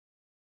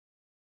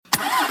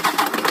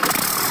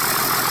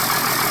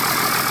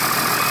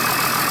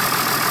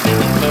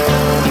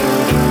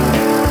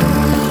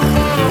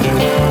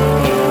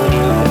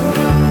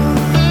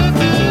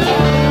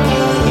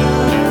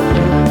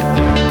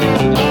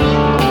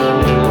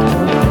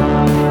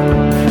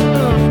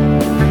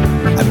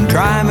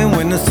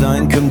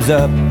comes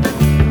up,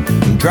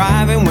 I'm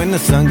driving when the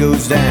sun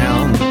goes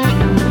down.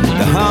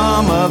 The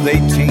hum of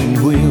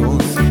 18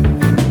 wheels,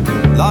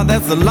 Lord,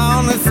 that's the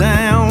loneliest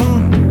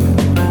sound.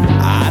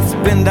 I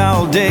spend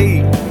all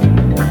day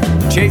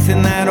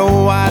chasing that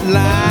old white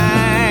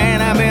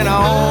line. I've been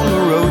on the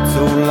road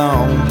so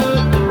long,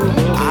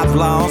 I've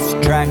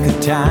lost track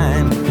of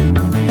time.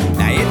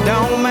 Now it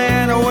don't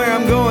matter where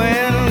I'm going,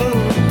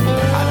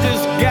 I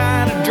just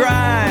gotta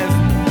drive.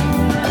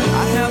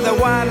 I have the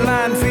white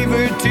line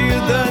fever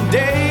till the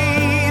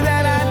day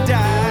that I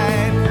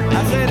die.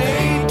 I said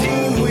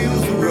 18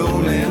 wheels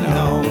rolling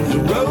on the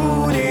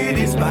road, it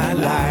is my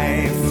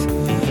life.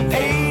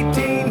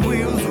 18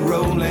 wheels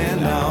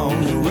rolling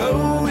on the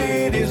road,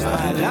 it is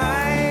my life.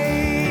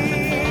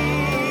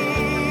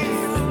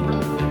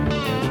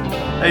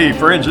 Hey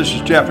friends, this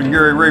is Chaplain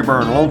Gary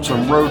Rayburn,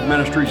 Lonesome Road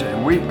Ministries,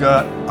 and we've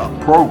got a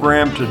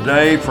program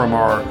today from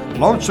our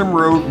Lonesome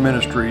Road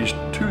Ministries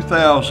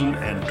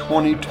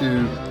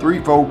 2022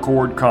 Threefold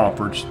Chord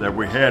Conference that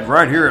we had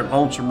right here at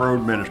Lonesome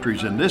Road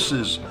Ministries. And this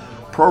is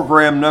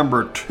program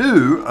number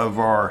 2 of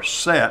our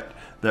set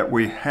that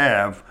we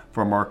have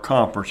from our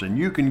conference. And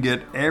you can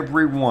get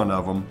every one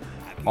of them.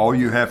 All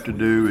you have to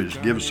do is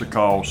give us a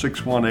call,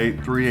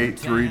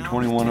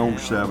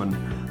 618-383-2107.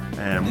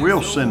 And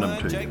we'll send them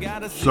to you.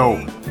 So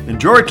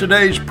enjoy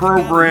today's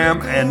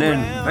program, and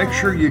then make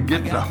sure you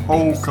get the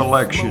whole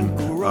collection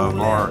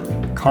of our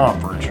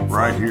conference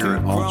right here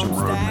at Lonesome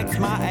Road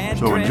Ministries.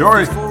 So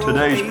enjoy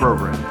today's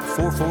program.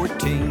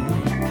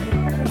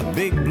 414, a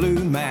big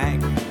blue Mac.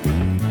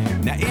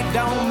 Now it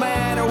don't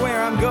matter where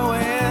I'm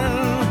going,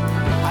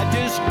 I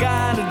just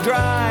gotta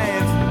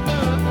drive.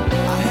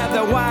 I have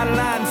the white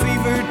line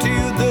fever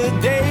till the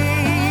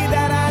day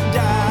that I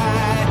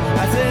die.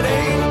 I said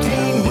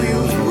 18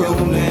 wheels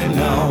rolling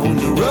on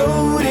the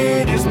road,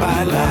 it is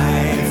my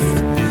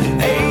life.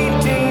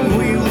 18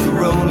 wheels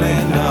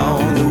rolling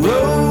on the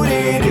road,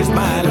 it is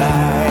my life.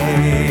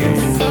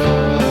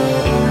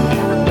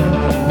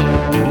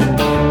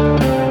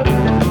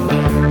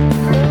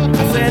 I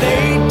said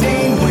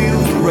 18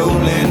 wheels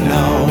rolling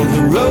on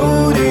the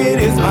road,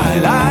 it is my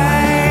life.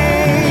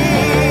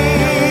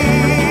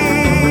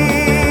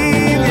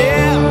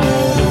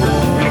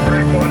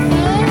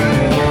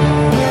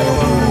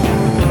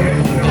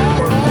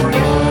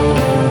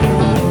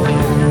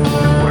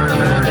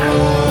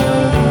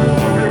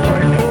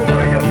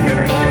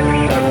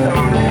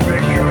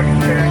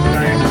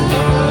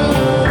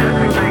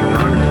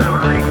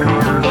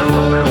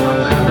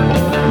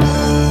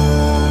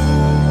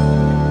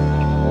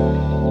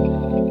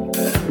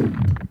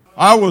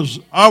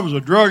 I was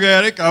a drug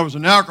addict. I was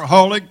an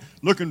alcoholic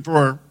looking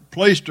for a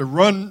place to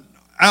run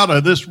out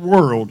of this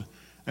world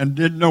and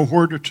didn't know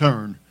where to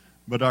turn.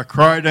 But I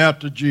cried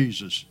out to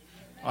Jesus.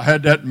 I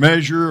had that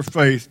measure of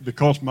faith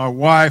because my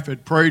wife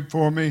had prayed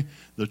for me,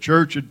 the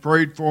church had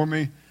prayed for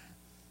me,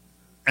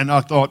 and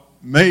I thought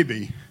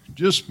maybe,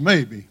 just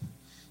maybe,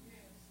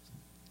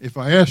 if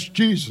I asked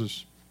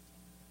Jesus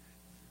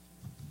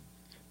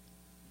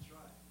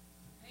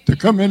to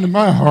come into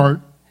my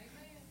heart,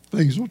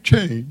 things will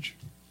change.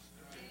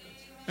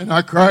 And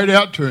I cried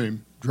out to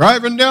him,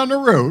 driving down the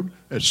road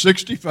at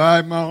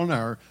 65 miles an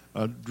hour,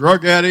 a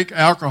drug addict,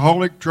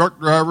 alcoholic truck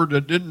driver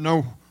that didn't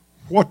know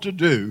what to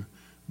do,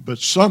 but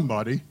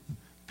somebody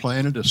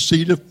planted a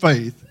seed of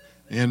faith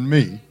in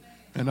me.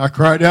 And I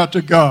cried out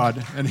to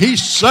God, and he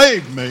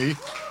saved me,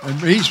 and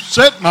he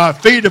set my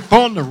feet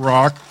upon the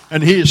rock,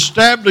 and he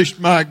established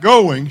my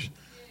goings,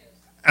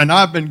 and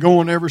I've been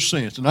going ever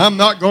since. And I'm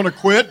not going to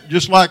quit,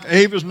 just like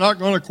Ava's not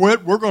going to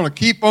quit. We're going to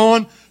keep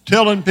on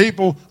telling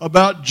people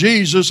about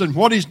Jesus and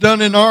what he's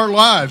done in our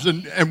lives.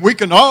 And we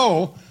can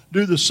all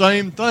do the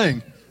same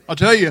thing. I'm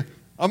going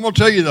to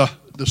tell you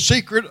the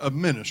secret of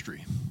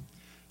ministry.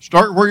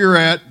 Start where you're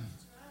at,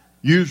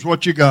 use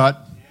what you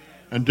got,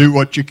 and do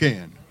what you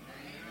can.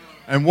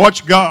 And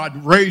watch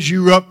God raise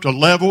you up to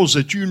levels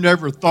that you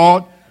never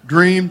thought,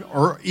 dreamed,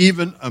 or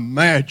even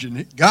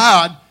imagined.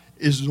 God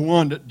is the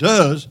one that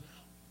does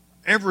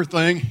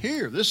everything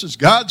here. This is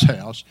God's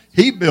house.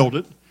 He built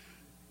it,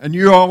 and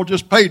you all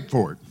just paid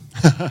for it.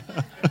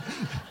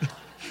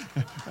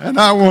 And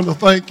I want to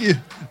thank you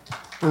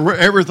for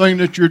everything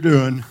that you're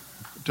doing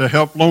to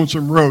help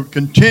Lonesome Road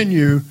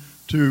continue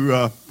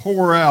to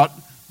pour out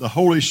the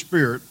Holy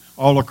Spirit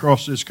all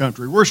across this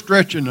country. We're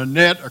stretching a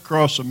net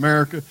across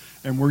America,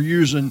 and we're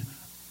using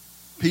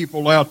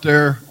people out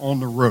there on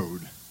the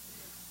road.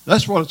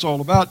 That's what it's all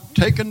about,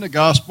 taking the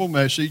gospel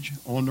message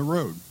on the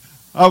road.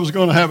 I was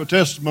going to have a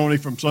testimony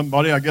from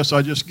somebody. I guess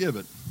I just give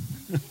it.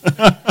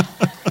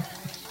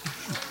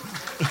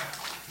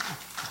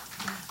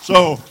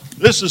 So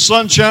this is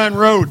Sonshine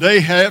Road.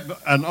 They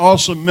have an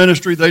awesome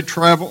ministry. They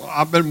travel.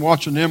 I've been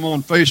watching them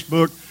on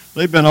Facebook.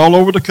 They've been all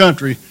over the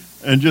country.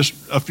 In just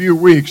a few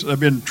weeks, they've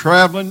been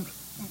traveling,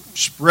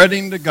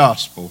 spreading the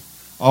gospel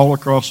all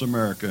across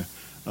America.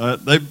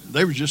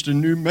 They were just in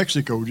New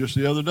Mexico just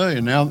the other day,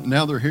 and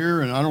now they're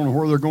here, and I don't know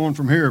where they're going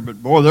from here,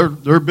 but boy,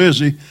 they're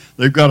busy.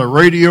 They've got a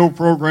radio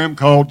program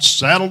called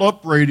Saddle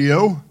Up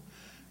Radio,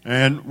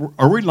 and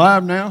are we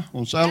live now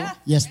on Saddle?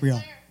 Yes, we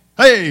are.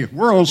 Hey,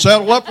 we're on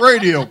Saddle Up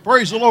Radio.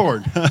 Praise the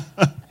Lord.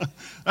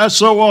 That's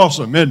so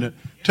awesome, isn't it?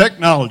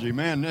 Technology,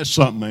 man, that's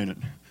something, ain't it?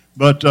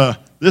 But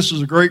this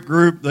is a great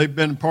group. They've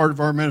been part of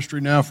our ministry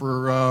now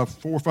for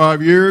 4 or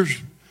 5 years,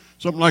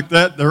 something like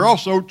that. They're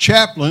also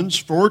chaplains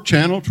for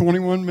Channel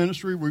 21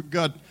 Ministry. We've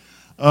got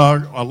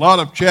a lot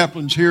of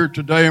chaplains here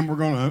today, and we're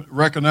going to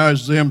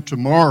recognize them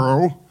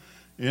tomorrow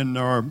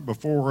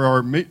before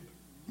our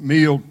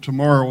meal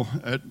tomorrow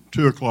at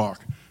 2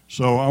 o'clock.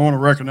 So I want to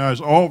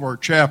recognize all of our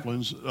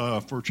chaplains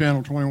for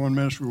Channel 21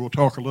 Ministry. We'll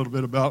talk a little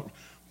bit about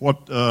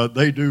what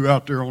they do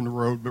out there on the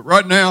road. But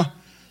right now,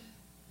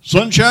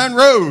 Sonshine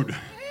Road.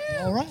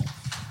 All right.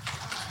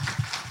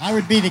 I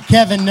would be the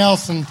Kevin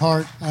Nelson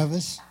part of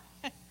us.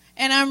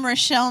 And I'm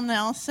Rochelle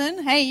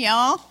Nelson. Hey,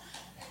 y'all.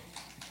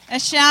 A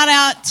shout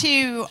out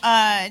to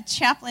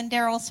Chaplain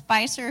Daryl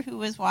Spicer, who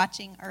was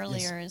watching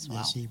earlier as well.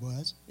 Yes, he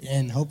was.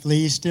 And hopefully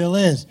he still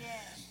is. Yeah.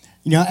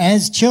 You know,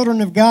 as children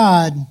of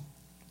God,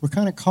 we're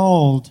kind of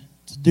called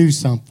to do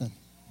something.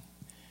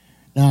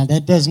 Now,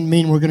 that doesn't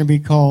mean we're going to be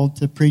called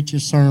to preach a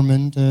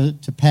sermon,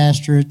 to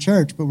pastor a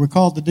church, but we're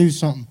called to do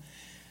something.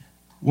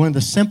 One of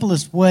the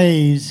simplest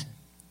ways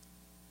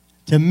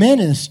to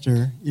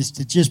minister is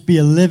to just be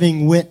a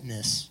living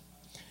witness.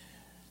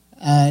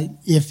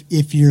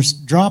 If you're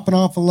dropping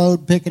off a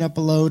load, picking up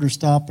a load, or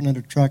stopping at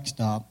a truck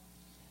stop,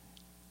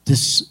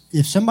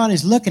 if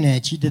somebody's looking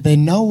at you, do they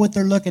know what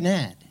they're looking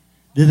at?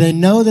 Do they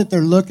know that they're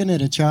looking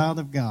at a child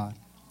of God?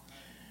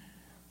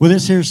 Well,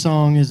 this here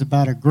song is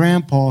about a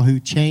grandpa who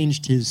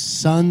changed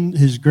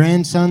his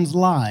grandson's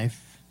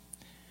life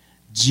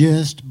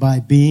just by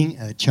being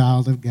a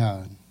child of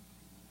God.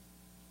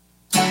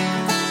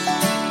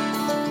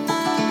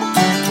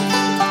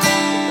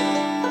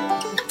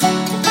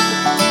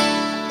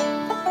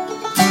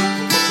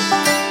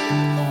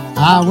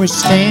 I was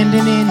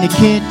standing in the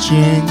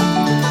kitchen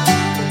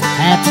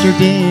after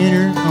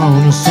dinner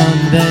on a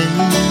Sunday,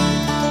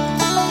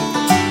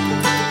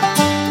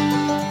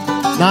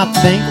 not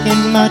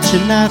thinking much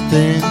of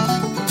nothing,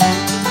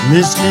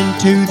 listening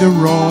to the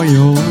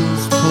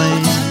Royals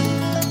play.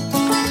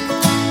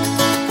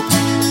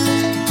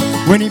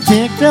 When he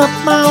picked up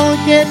my old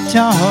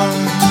guitar,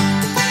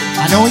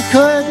 I know he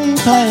couldn't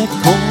play it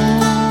cool.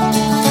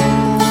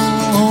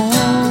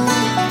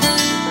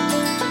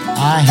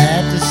 I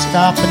had to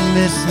stop and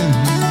listen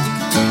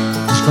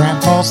as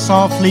Grandpa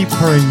softly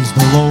praised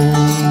the Lord.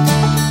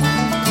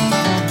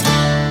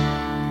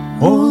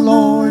 Oh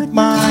Lord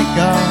my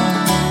God,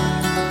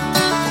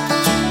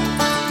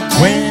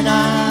 when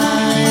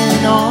I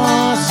in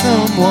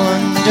awesome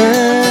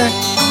wonder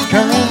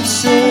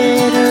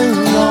consider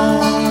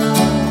all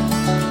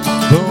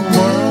the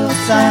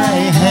worlds thy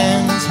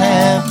hands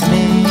have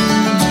made,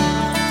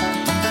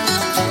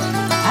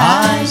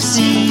 I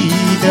see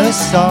the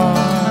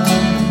stars,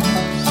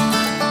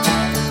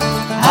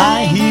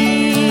 I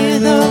hear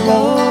the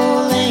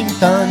rolling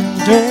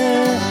thunder,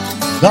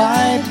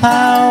 thy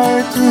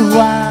power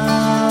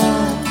throughout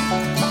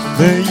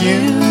the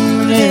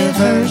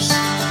universe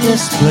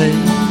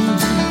displayed.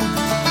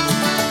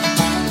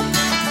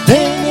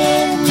 Then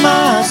in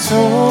my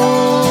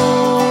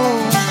soul,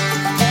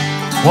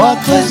 what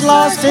was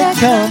lost had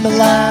come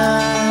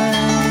alive,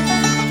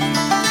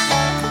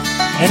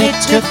 and it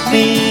took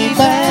me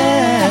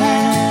back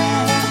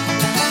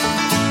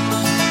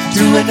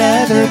to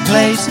another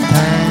place and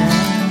time.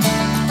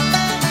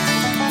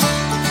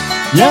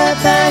 Yeah,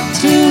 back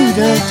to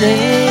the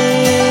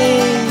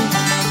day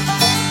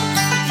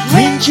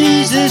when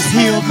Jesus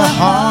healed my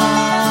heart.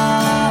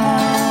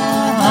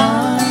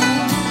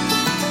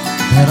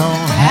 That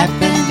all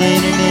happened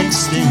in an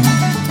instant.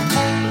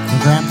 The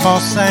Grandpa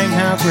sang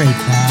how great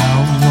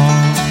thou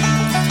art.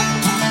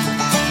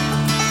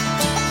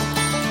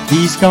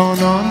 He's gone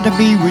on to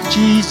be with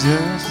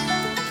Jesus,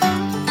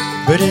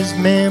 but his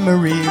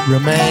memory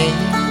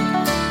remains.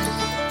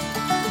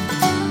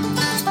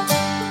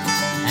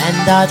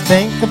 And I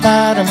think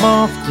about him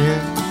often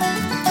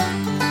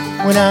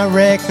when I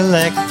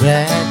recollect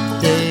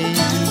that day.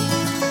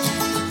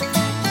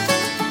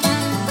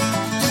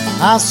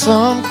 How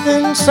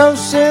something so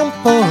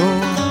simple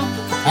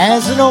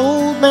as an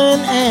old man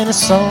and a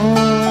song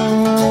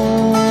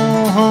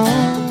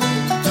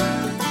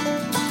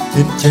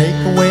can take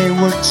a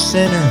wayward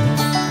sinner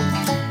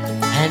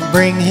and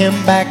bring him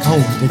back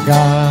home to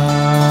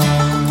God.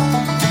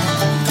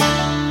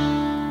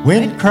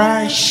 When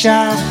Christ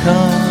shall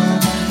come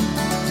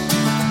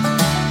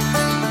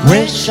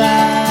with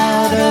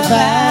shout of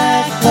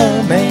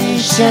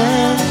acclamation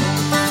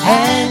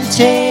and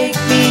take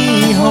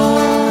me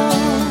home,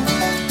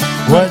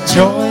 what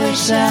joy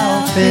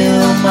shall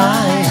fill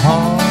my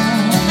heart.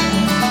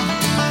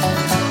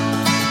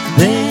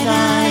 Then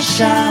I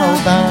shall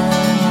bow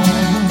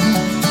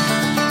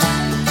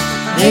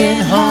in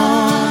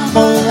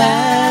humble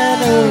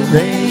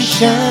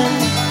adoration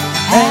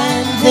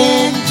and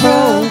then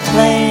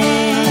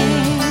proclaim,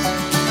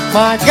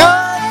 my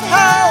God,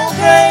 how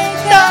great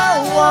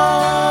thou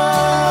art.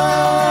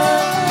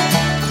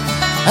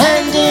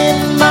 And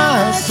in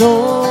my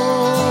soul,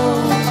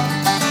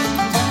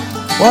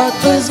 What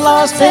was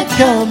lost had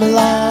come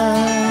alive,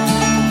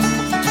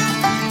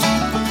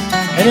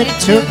 and it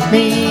took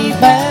me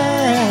back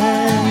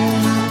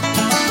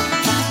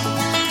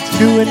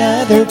to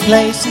another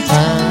place and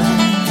time.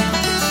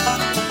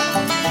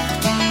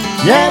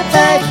 Yeah,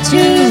 back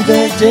to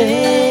the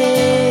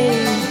day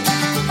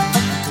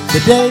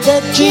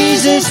that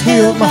Jesus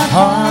healed my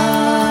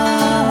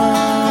heart.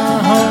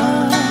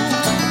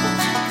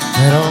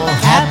 It all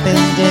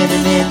happened in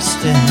an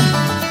instant.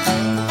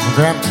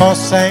 Grandpa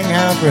sang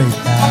how great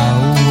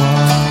thou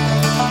art.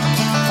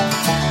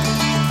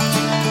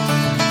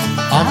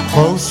 I'm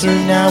closer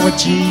now with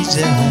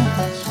Jesus,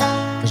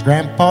 'cause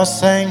Grandpa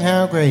sang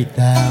how great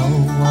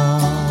thou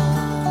art.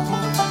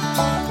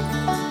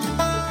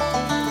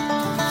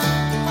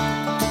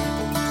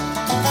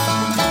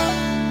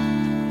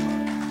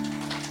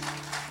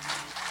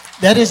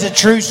 That is a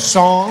true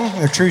song,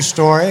 a true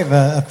story of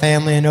a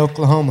family in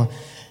Oklahoma.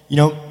 You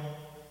know,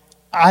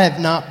 I have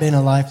not been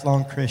a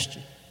lifelong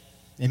Christian.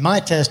 In my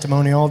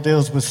testimony, all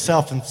deals with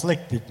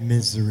self-inflicted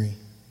misery,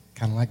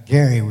 kind of like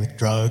Gary with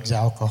drugs,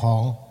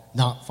 alcohol,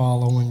 not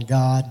following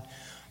God.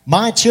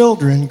 My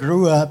children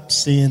grew up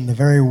seeing the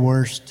very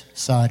worst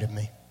side of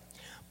me.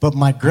 But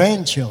my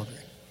grandchildren,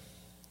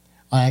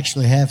 I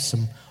actually have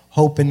some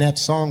hope in that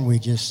song we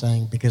just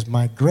sang, because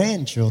my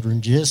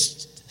grandchildren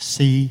just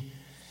see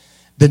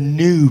the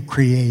new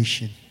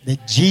creation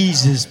that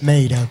Jesus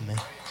made of me.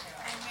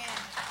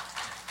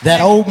 That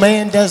old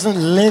man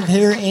doesn't live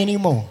here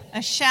anymore.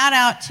 A shout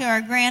out to our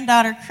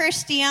granddaughter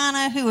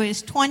Christiana, who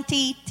is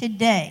 20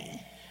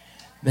 today.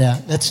 Yeah,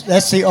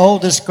 that's the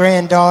oldest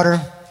granddaughter.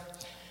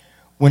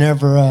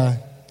 Whenever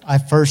I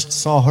first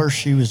saw her,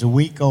 she was a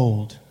week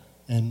old,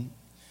 and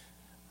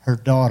her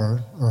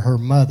daughter, or her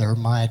mother,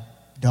 my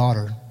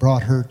daughter,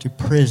 brought her to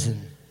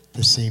prison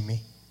to see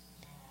me.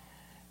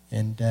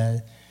 And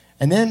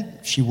then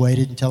she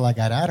waited until I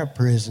got out of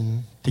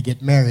prison to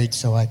get married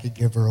so I could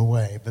give her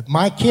away. But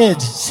my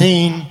kids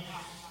seen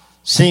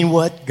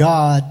what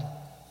God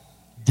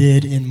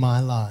did in my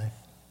life.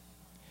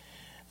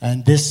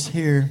 And this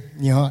here,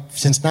 you know,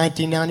 since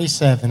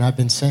 1997, I've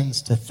been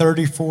sentenced to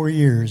 34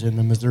 years in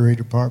the Missouri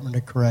Department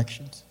of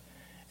Corrections.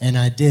 And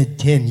I did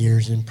 10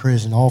 years in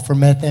prison, all for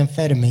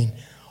methamphetamine,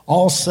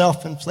 all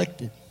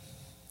self-inflicted.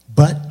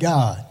 But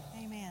God.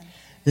 Amen.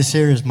 This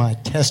here is my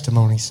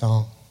testimony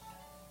song.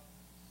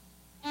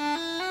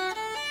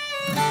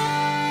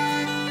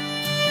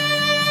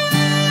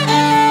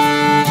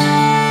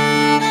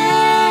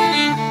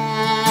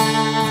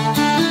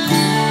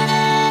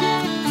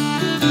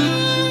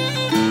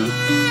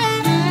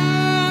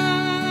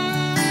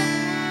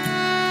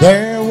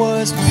 There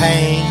was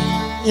pain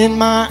in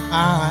my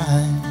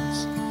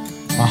eyes.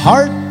 My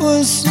heart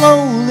was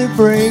slowly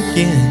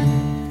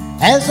breaking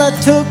as I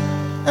took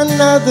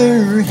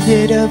another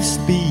hit of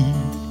speed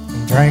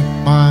and drank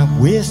my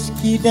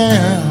whiskey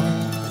down.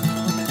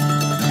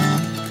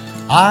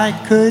 I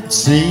could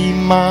see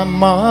my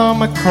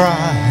mama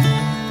cry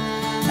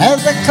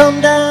as I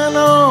come down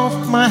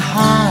off my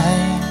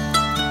high.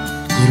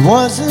 It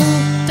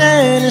wasn't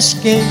an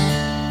escape,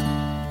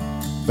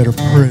 but a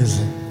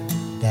prison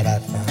that I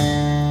found.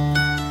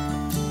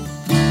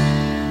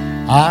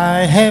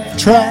 I have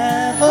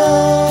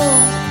traveled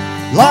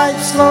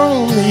life's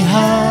lonely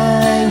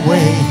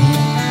highway.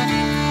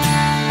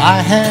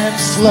 I have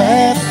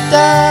slept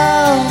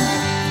out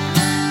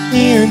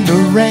in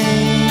the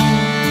rain.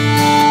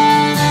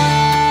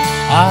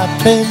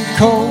 I've been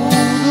cold,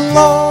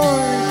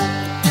 Lord,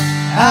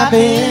 I've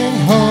been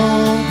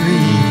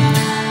hungry.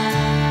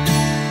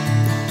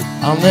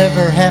 I'll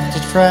never have to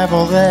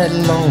travel that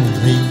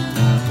lonely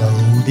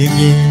road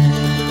again.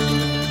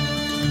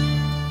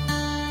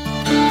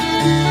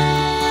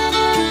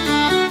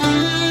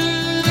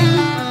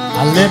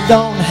 I lived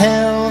on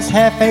hell's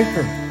half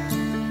acre,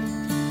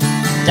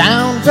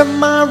 down to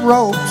my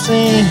ropes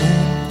end.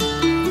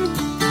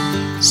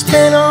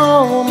 Spent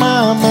all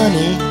my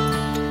money,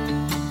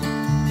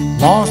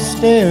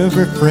 lost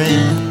every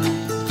friend.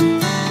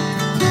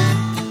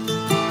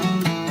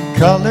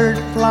 Colored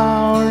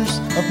flowers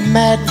of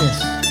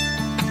madness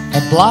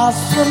had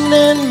blossomed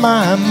in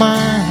my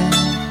mind,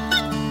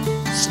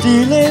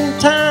 stealing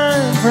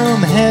time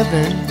from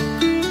heaven.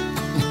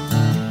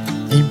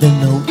 Ain't been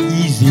no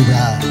easy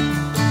ride.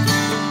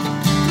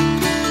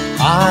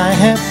 I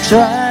have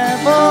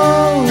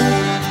traveled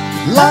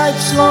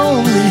life's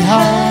lonely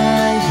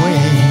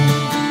highway.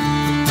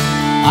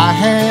 I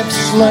have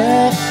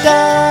slept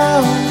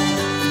out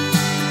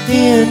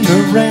in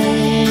the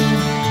rain.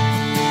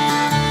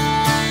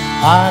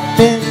 I've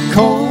been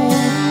cold,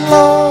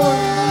 Lord,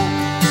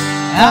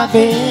 I've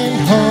been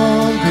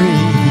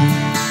hungry.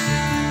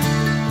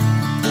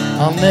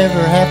 I'll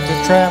never have to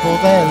travel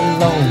that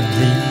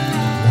lonely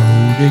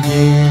road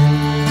again.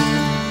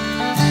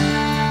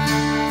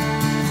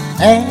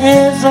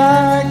 As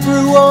I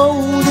grew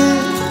older,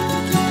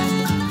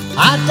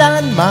 I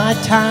done my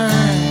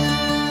time,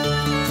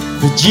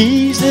 but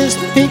Jesus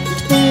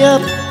picked me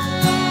up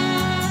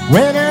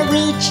when I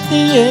reached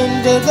the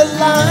end of the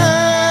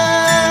line.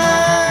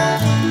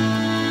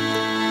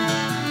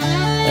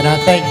 And I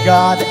thank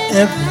God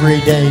every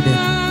day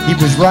that He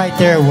was right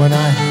there when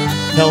I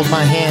held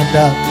my hand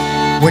up.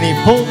 When He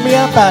pulled me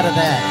up out of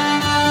that.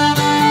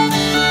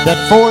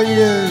 That 4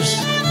 years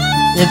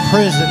in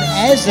prison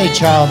as a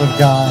child of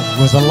God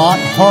was a lot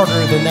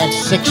harder than that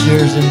 6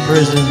 years in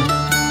prison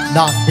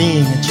not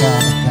being a child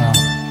of God.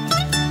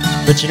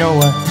 But you know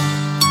what?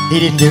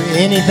 He didn't do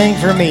anything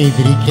for me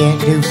that He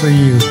can't do for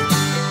you.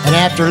 And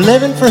after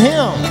living for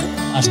Him,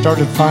 I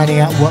started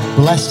finding out what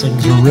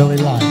blessings are really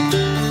like.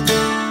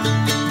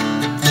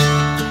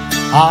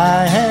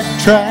 I have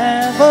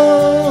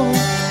traveled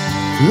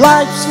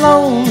life's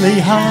lonely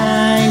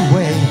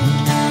highway.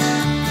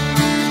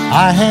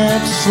 I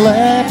have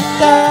slept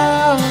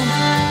out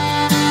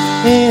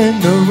in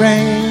the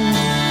rain.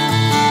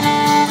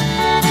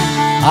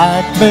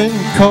 I've been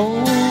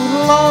cold,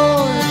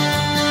 Lord.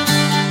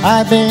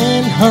 I've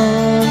been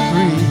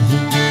hungry.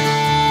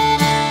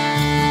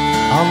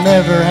 I'll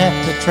never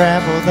have to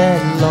travel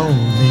that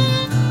lonely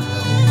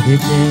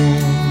road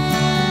again.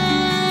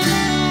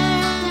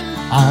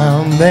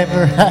 I'll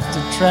never have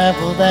to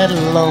travel that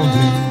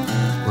lonely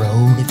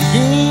road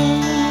again.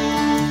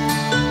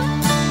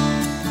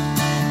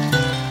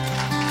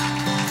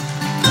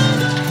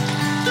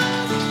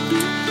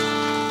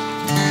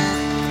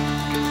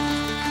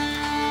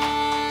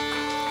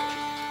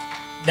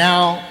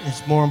 Now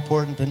it's more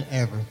important than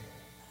ever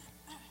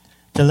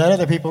to let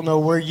other people know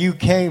where you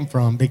came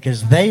from,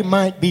 because they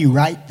might be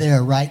right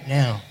there right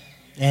now.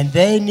 And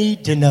they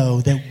need to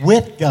know that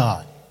with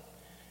God,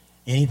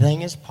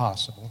 anything is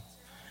possible.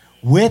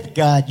 With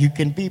God, you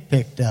can be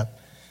picked up.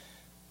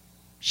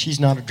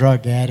 She's not a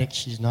drug addict.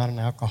 She's not an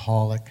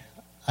alcoholic.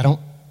 I don't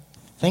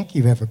think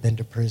you've ever been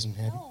to prison,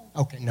 have you?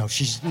 Okay, no,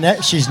 she's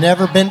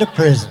never been to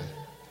prison.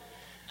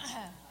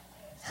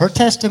 Her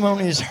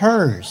testimony is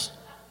hers,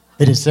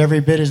 but it's every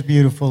bit as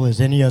beautiful as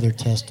any other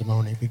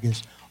testimony,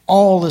 because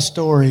all the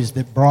stories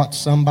that brought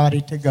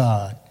somebody to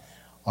God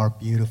are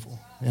beautiful,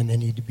 and they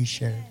need to be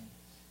shared.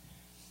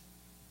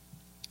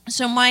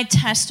 So my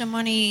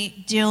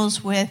testimony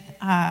deals with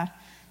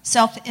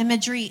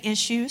self-imagery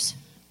issues,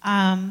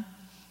 a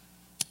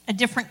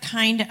different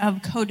kind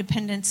of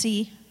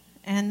codependency,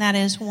 and that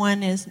is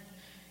one is,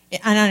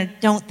 and I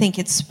don't think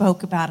it's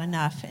spoke about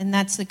enough, and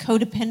that's the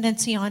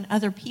codependency on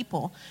other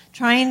people,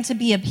 trying to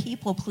be a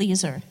people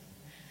pleaser,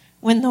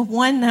 when the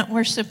one that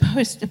we're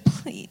supposed to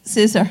please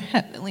is our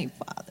Heavenly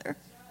Father.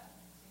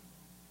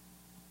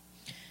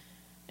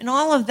 And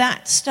all of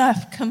that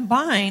stuff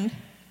combined,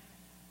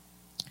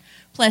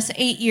 plus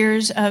 8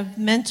 years of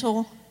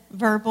mental,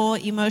 verbal,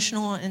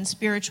 emotional, and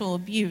spiritual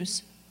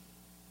abuse,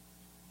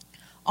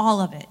 all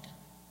of it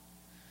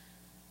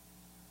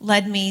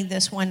led me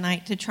this one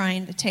night to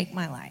trying to take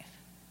my life.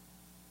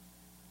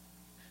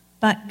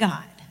 But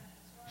God.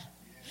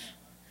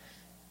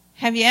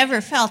 Have you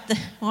ever felt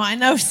I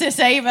know Sis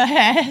Ava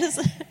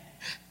has,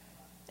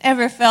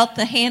 ever felt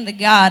the hand of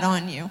God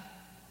on you?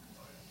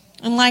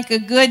 And like a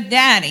good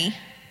daddy,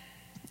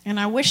 and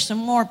I wish some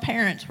more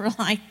parents were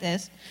like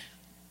this,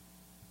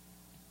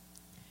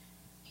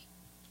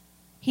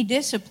 He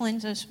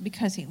disciplines us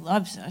because He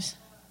loves us,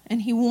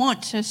 and He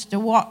wants us to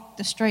walk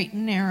the straight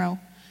and narrow.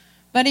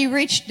 But He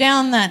reached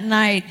down that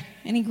night,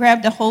 and He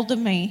grabbed a hold of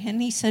me, and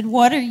He said,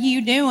 "What are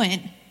you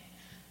doing?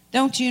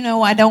 Don't you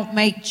know I don't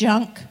make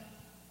junk?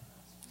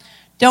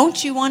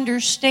 Don't you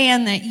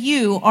understand that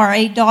you are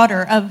a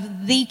daughter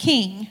of the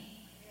King?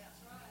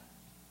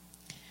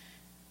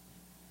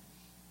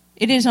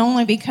 It is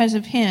only because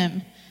of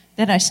Him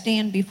that I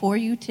stand before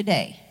you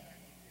today."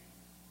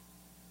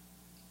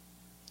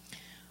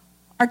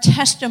 Our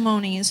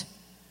testimonies,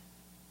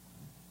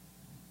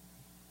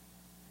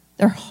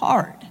 they're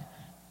hard.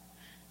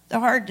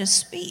 They're hard to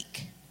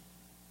speak.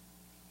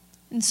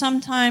 And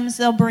sometimes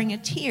they'll bring a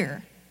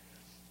tear.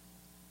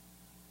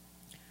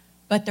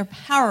 But they're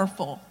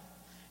powerful.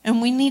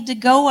 And we need to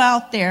go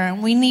out there,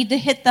 and we need to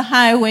hit the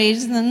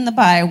highways and the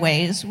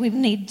byways. We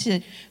need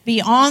to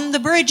be on the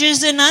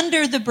bridges and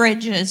under the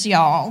bridges,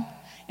 y'all.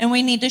 And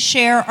we need to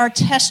share our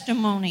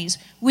testimonies.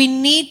 We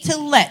need to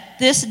let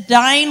this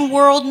dying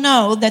world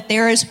know that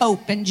there is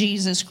hope in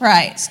Jesus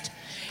Christ.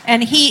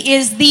 And He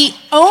is the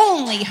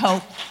only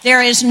hope.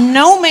 There is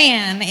no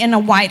man in a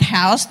White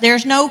House.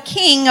 There's no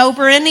king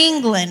over in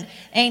England.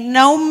 Ain't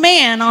no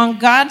man on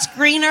God's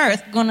green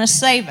earth going to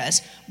save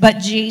us but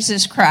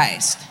Jesus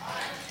Christ.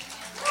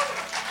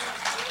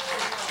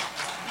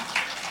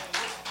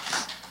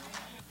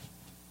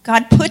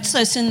 God puts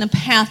us in the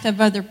path of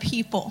other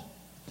people.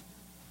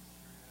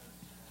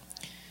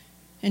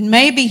 And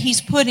maybe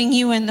He's putting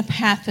you in the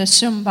path of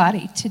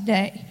somebody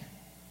today.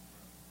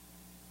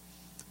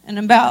 And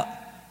about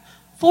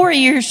 4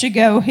 years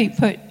ago, He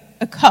put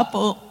a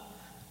couple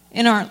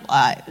in our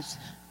lives.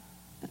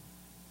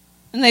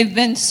 And they've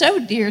been so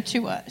dear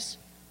to us.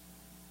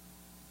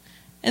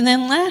 And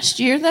then last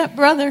year, that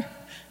brother,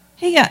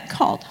 he got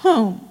called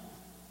home.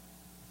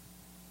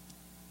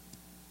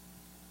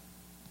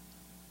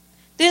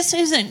 This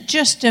isn't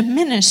just a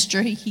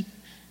ministry.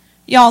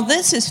 Y'all,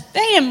 this is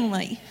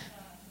family.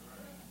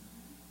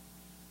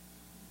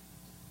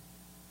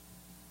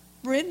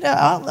 Brenda,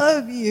 I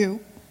love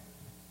you.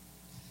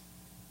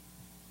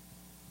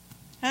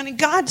 Honey,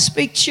 God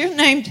speaks your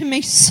name to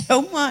me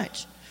so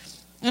much.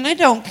 And it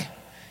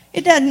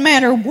doesn't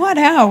matter what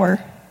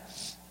hour.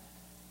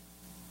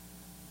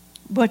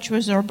 Butch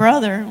was our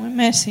brother, and we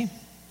miss him.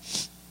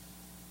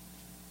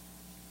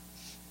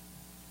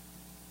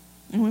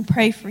 And we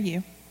pray for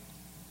you.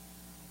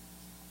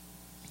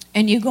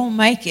 And you're going to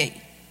make it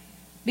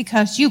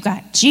because you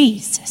got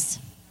Jesus.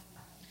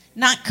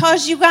 Not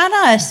because you got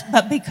us,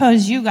 but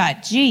because you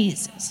got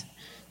Jesus.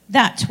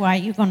 That's why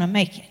you're going to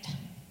make it.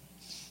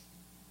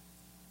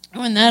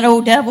 When that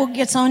old devil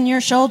gets on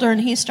your shoulder and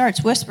he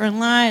starts whispering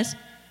lies,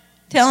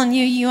 telling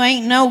you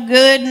ain't no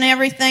good and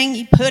everything,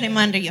 you put him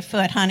under your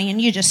foot, honey,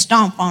 and you just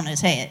stomp on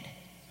his head.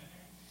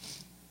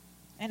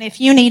 And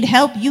if you need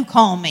help, you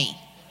call me.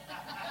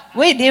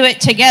 We do it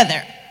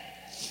together.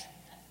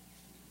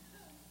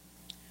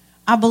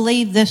 I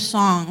believe this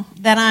song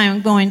that I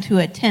am going to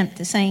attempt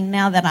to sing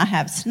now that I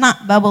have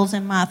snot bubbles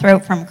in my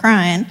throat from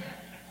crying.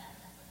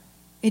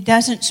 It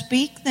doesn't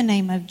speak the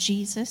name of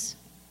Jesus.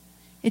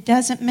 It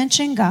doesn't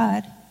mention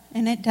God,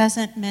 and it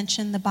doesn't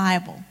mention the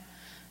Bible.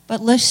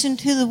 But listen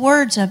to the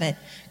words of it,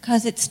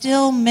 because it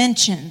still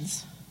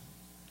mentions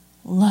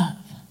love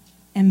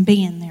and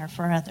being there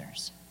for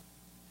others.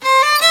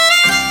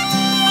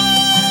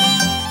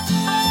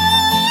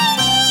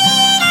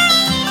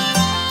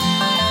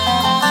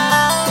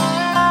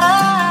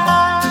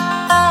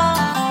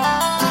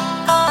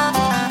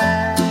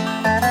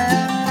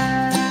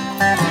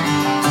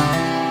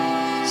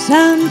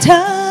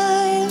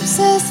 Sometimes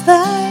as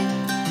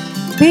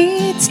life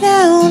beats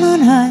down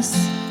on us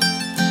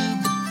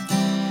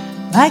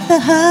like the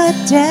hot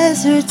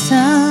desert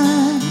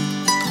sun,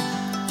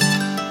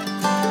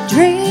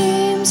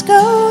 dreams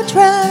go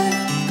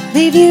dry,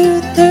 leave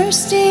you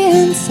thirsty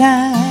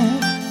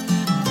inside.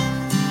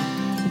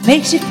 It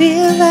makes you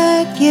feel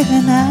like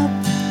giving up.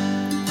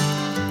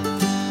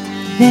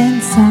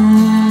 Then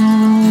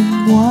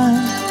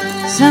someone,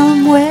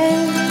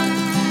 somewhere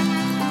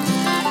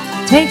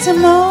takes a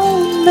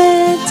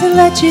moment to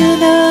let you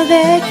know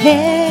they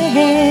care.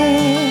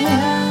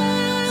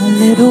 A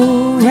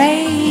little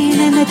rain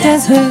in the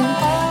desert,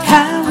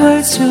 kind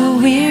words to a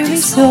weary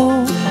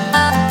soul.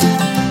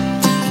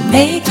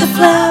 Make a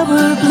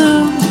flower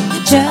bloom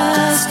that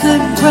just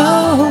couldn't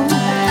grow.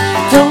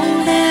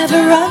 Don't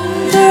ever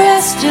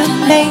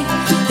underestimate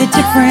the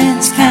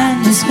difference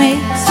kindness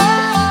makes.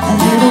 A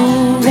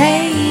little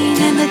rain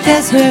in the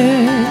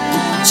desert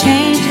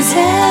changes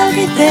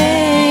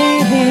everything.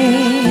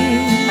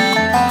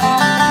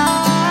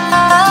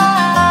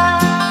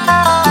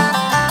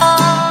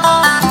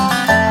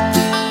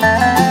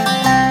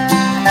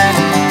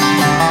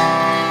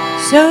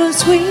 So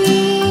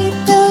sweet,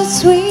 so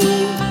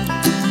sweet,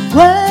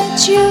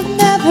 what you've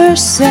never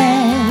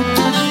said.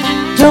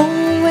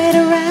 Don't wait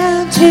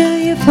around till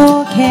you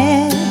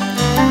forget.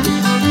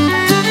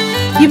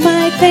 You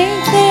might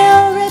think they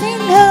already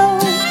know,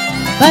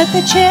 but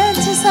the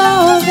chances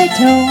are they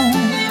don't.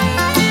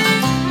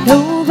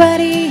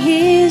 Nobody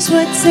hears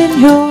what's in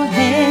your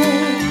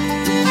head.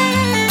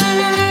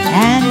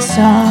 And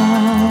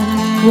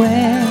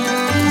somewhere,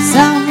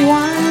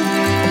 someone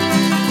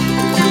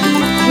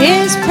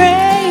is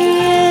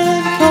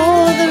praying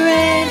for the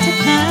rain to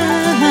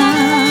come.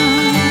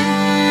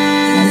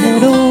 A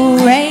little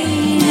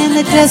rain in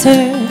the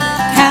desert,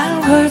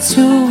 kind words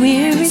to a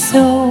weary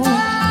soul.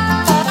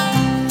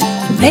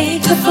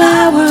 Make a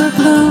flower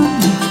bloom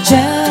that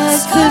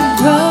just couldn't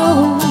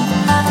grow.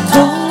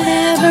 Don't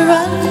ever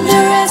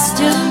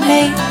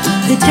underestimate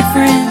the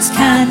difference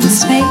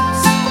kindness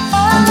makes.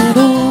 A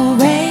little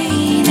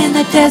rain in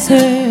the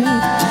desert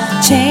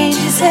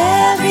changes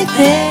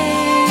everything.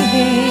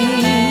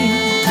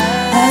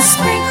 A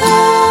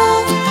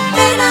sprinkle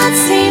may not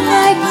seem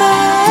like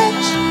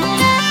much,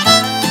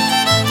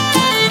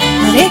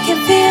 but it can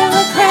feel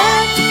a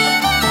crack,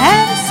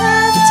 and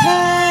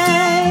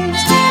sometimes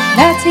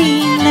that's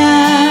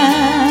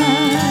enough.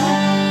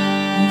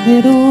 A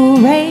little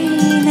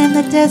rain in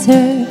the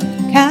desert,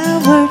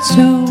 kind words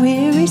to a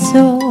weary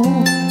soul.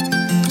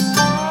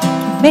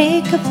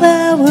 Make a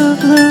flower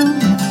bloom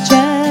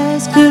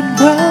just couldn't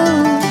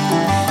grow.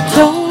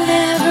 Don't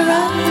ever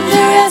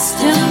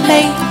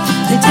underestimate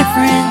the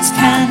difference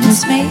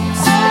kindness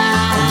makes.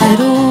 A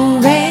little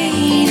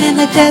rain in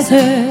the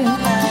desert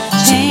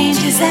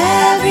changes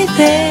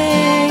everything.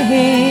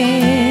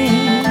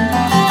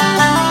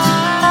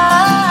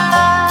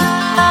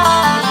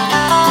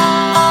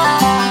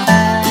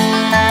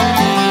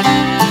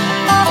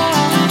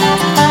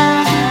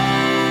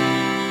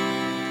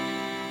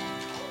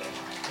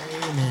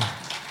 Amen.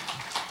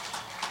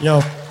 You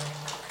know,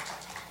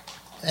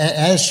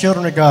 as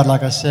children of God,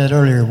 like I said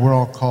earlier, we're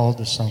all called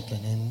to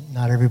something, and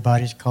not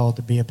everybody's called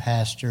to be a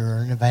pastor or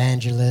an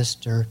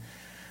evangelist or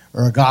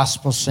a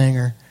gospel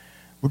singer.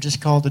 We're just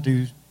called to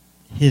do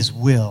His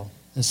will.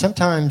 And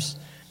sometimes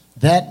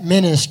that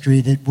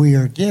ministry that we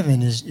are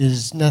given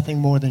is nothing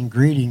more than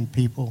greeting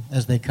people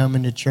as they come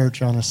into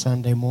church on a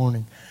Sunday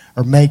morning,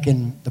 or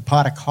making the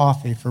pot of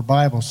coffee for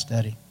Bible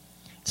study.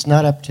 It's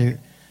not up to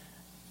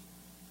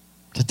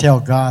to tell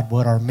God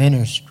what our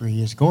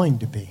ministry is going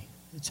to be,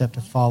 except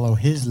to follow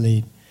His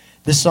lead.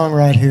 This song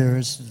right here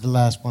is the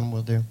last one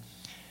we'll do.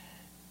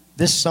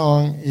 This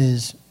song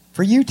is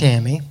for you,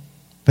 Tammy,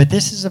 but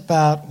this is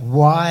about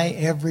why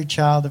every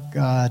child of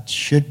God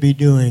should be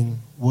doing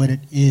what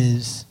it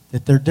is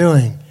that they're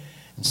doing.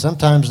 And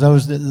sometimes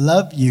those that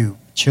love you,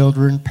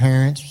 children,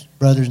 parents,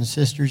 brothers and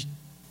sisters,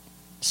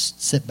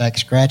 sit back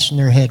scratching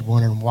their head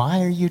wondering,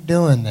 why are you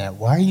doing that?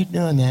 Why are you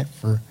doing that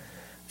for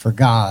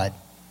God?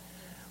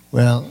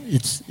 Well,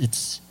 if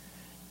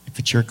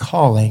it's your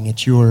calling,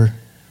 it's your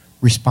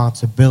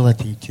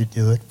responsibility to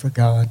do it for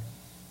God.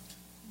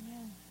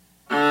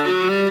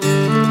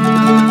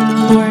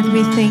 Lord,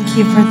 we thank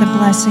you for the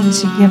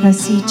blessings you give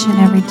us each and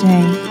every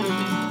day.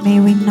 May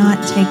we not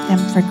take them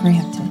for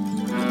granted.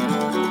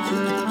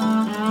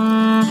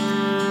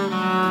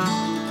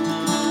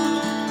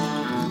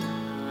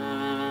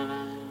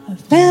 A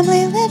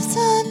family lives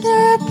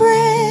under a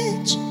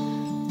bridge,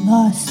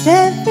 lost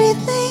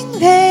everything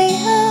they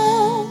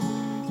own.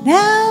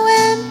 Now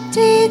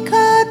empty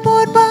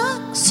cardboard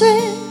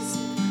boxes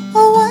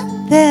are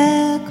what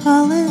they're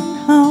calling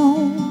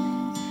home.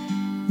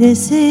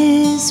 This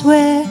is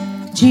where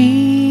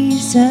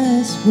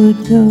Jesus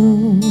would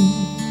go.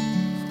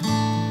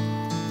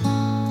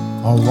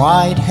 A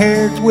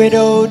white-haired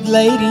widowed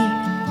lady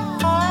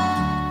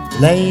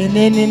laying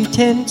in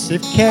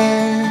intensive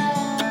care.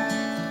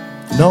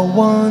 No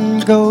one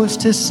goes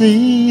to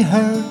see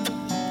her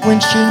when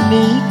she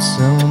needs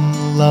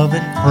some love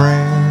and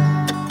prayer.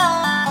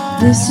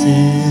 This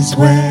is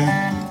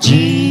where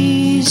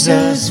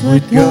Jesus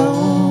would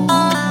go.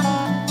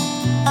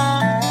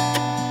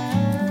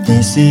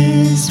 This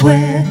is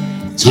where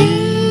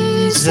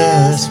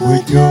Jesus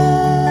would go.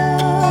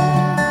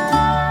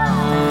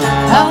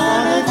 I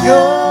want to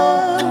go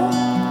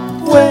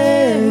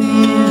where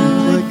you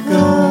would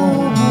go.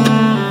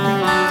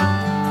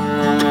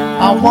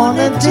 I want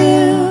to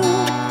do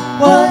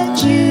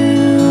what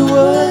you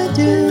would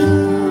do.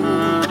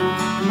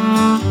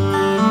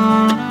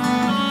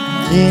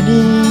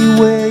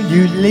 Anywhere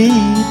you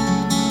lead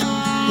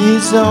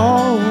is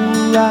all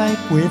right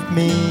with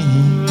me.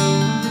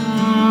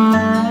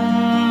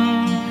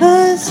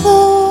 'Cause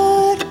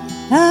Lord,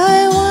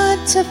 I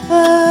want to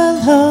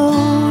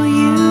follow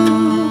you.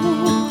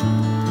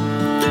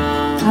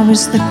 I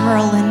was the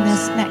girl in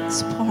this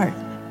next part.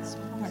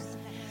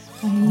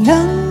 A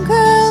young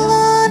girl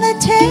on a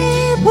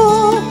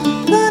table,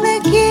 gonna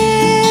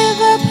give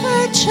up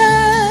her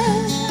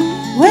child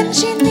when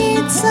she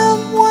needs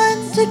someone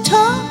to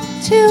talk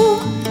to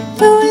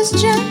who is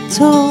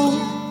gentle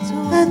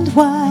and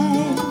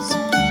wise.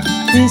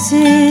 This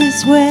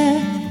is where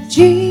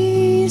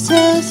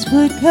Jesus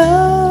would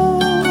go.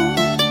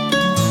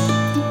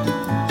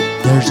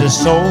 There's a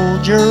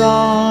soldier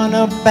on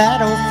a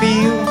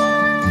battlefield.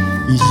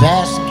 He's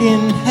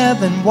asking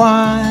heaven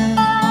why,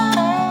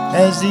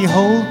 as he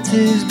holds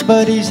his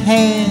buddy's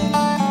hand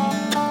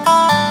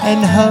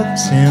and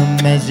hugs him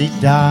as he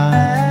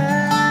dies.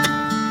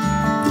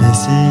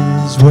 This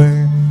is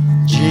where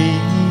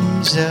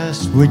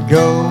Jesus would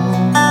go.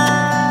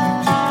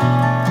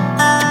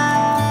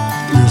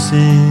 This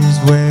is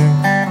where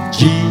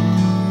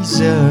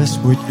Jesus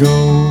would go.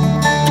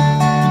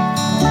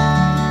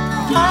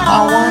 I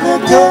want to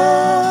go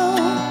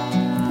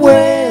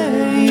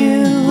where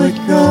you would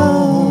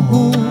go.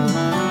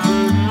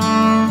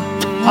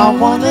 I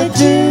want to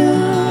do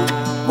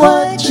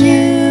what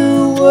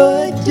you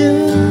would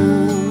do.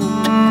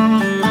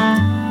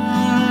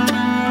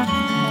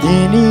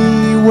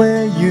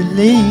 Anywhere you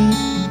lead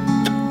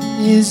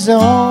is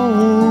all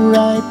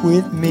right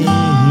with me.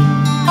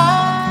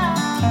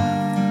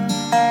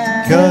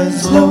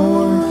 'Cause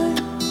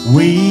Lord,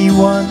 we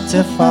want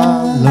to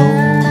follow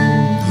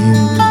you.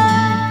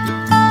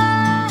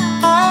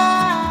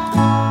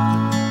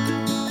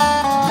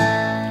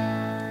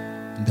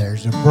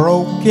 There's a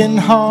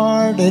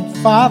broken-hearted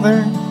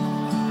father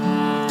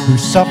who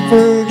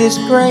suffered his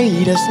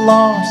greatest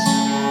loss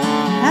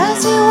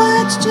as he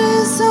watched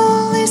his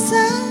only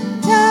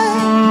son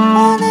die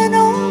on an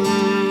old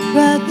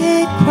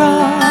rugged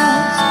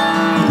cross.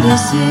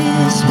 This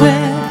is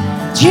where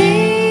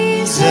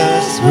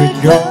Jesus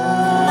would go.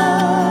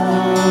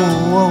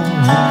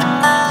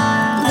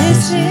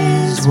 This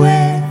is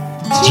where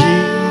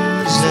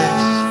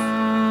Jesus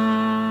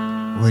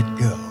would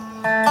go.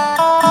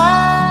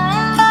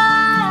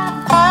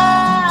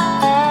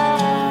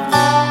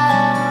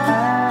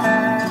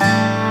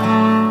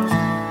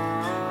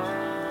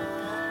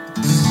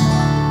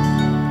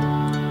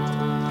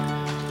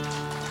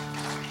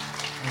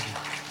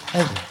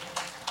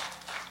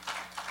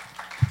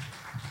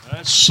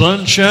 That's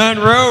Sonshine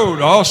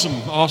Road.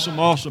 Awesome, awesome,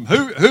 awesome.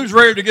 Who's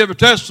ready to give a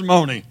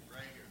testimony?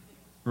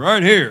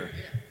 Right here.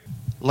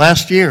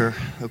 Last year,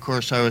 of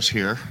course, I was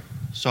here,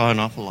 saw an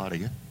awful lot of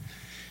you.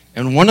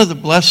 And one of the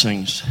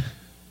blessings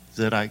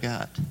that I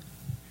got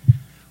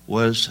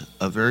was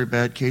a very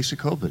bad case of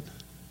COVID.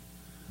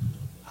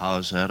 How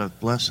is that a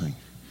blessing?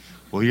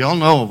 Well, you all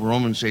know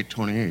Romans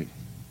 8:28.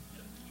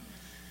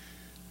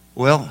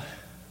 Well,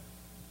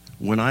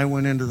 when I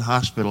went into the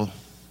hospital,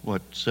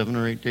 7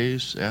 or 8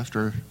 days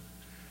after,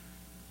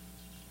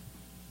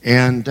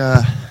 and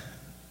of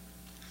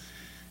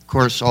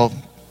course, all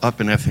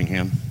up in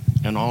Effingham,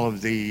 and all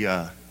of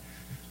the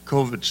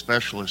COVID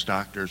specialist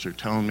doctors are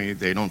telling me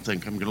they don't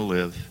think I'm going to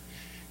live,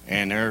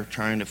 and they're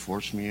trying to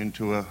force me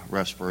into a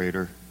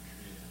respirator,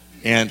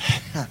 and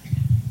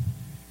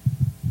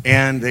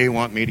and they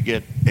want me to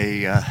get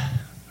a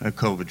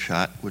COVID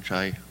shot, which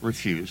I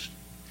refused.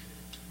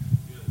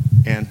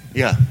 And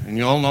and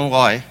you all know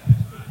why.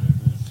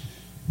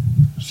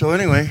 So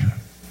anyway,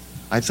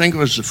 I think it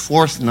was the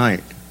fourth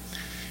night,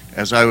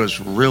 as I was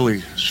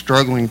really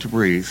struggling to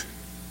breathe,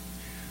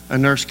 a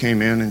nurse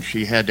came in and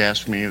she had to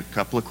ask me a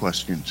couple of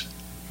questions.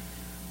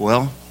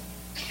 Well,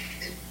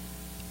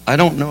 I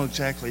don't know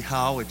exactly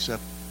how,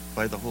 except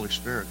by the Holy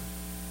Spirit,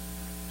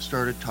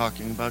 started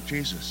talking about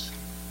Jesus.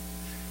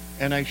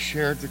 And I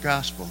shared the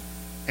gospel.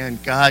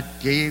 And God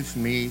gave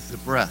me the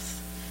breath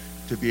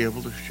to be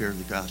able to share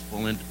the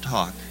gospel and to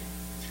talk.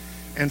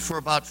 And for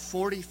about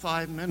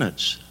 45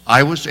 minutes,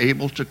 I was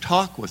able to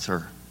talk with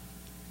her.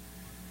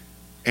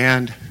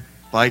 And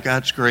by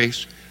God's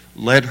grace,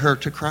 led her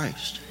to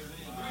Christ.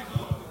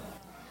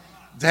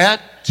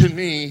 That, to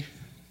me,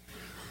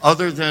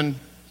 other than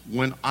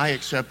when I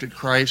accepted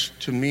Christ,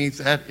 to me,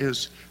 that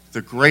is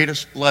the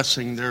greatest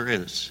blessing there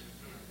is.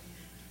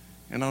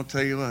 And I'll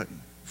tell you what,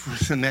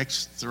 for the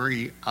next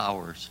 3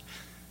 hours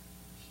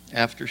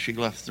after she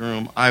left the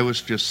room, I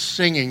was just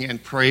singing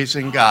and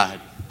praising God.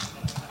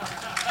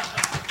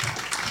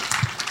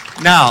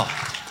 Now,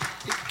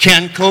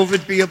 can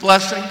COVID be a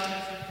blessing?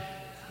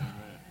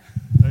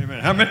 Amen.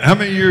 How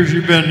many years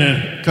you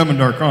been coming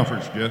to our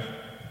conference, Jeff?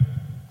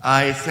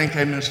 I think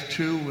I missed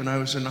 2 when I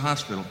was in the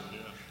hospital.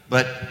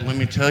 But let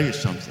me tell you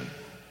something.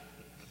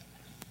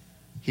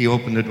 He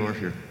opened the door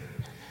here.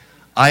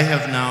 I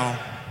have now,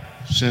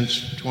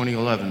 since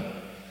 2011,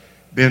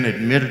 been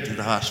admitted to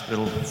the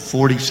hospital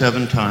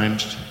 47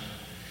 times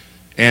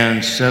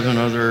and 7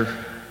 other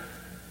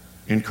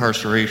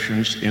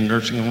incarcerations in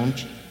nursing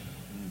homes.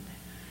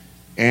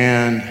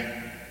 And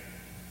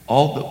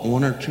all but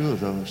 1 or 2 of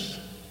those,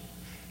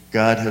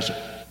 God has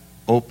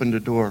opened a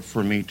door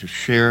for me to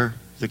share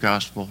the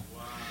gospel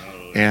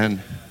and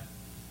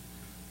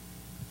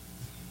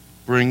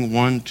bring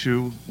one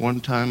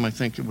time, I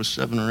think it was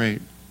 7 or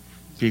 8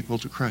 people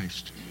to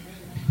Christ.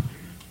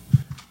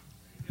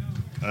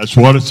 That's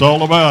what it's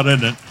all about,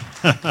 isn't it?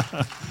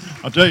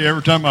 I'll tell you,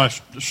 every time I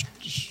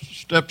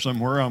step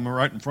somewhere, I'm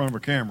right in front of a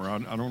camera.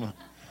 I don't know.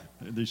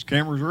 These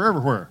cameras are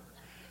everywhere.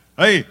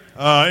 Hey,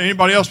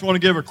 anybody else want to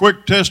give a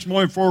quick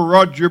testimony before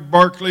Roger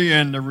Barkley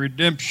and the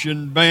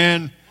Redemption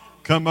Band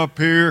come up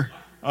here?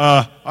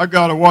 I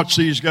got to watch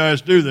these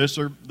guys do this.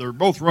 They're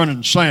both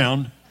running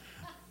sound,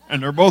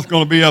 and they're both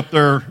going to be up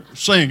there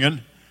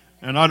singing,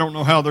 and I don't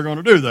know how they're going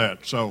to do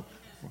that. So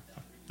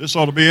this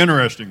ought to be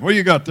interesting. What do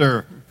you got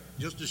there?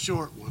 Just a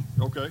short one.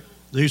 Okay.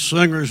 These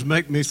singers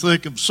make me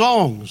think of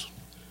songs.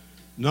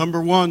 Number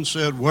 1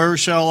 said, "Where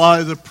shall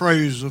I the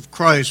praise of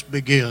Christ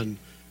begin?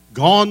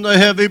 Gone the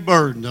heavy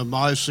burden of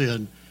my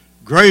sin.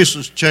 Grace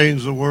has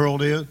changed the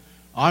world in.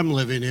 I'm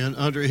living in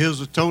under his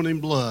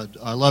atoning blood.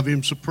 I love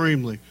him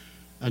supremely."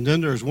 And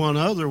then there's one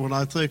other when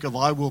I think of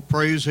 "I will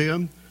praise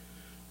him."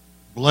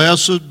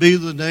 Blessed be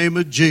the name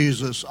of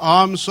Jesus.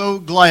 I'm so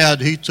glad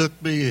he took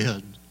me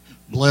in.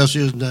 Bless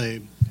his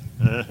name.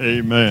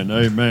 Amen.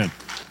 Amen.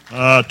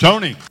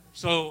 Tony.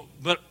 So,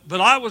 but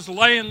I was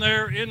laying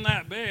there in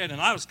that bed,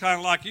 and I was kind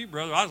of like you,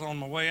 brother. I was on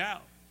my way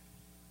out.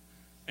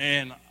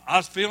 And I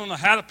was feeling I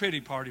had a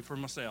pity party for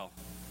myself.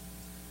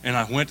 And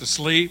I went to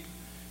sleep,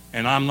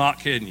 and I'm not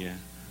kidding you,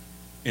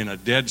 in a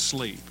dead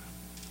sleep,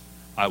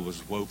 I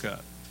was woke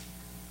up.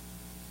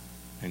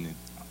 And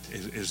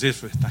as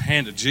if the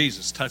hand of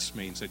Jesus touched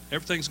me and said,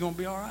 everything's going to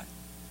be all right.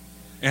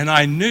 And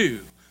I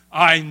knew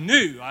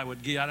I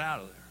would get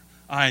out of there.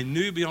 I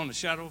knew beyond a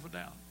shadow of a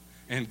doubt.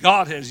 And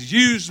God has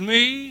used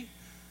me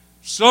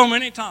so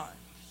many times.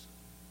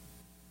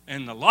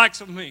 And the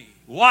likes of me.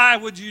 Why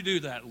would you do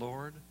that,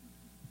 Lord?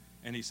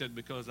 And he said,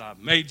 because I've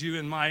made you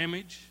in my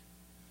image.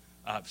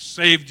 I've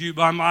saved you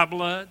by my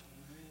blood.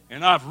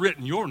 And I've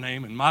written your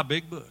name in my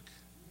big book.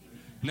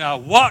 Now,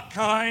 what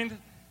kind?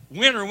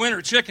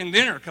 Winner, chicken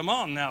dinner. Come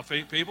on now,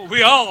 people.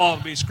 We all ought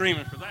to be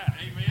screaming for that.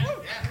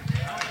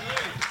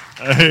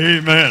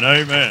 Amen.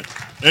 Amen.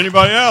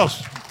 Anybody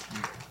else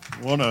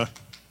want to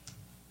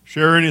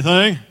share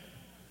anything?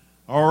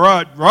 All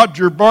right.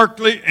 Roger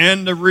Barkley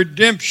and the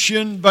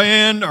Redemption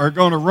Band are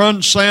going to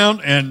run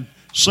sound and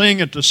sing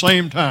at the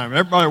same time.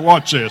 Everybody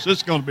watch this.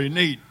 It's going to be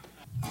neat.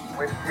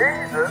 When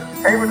Jesus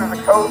came into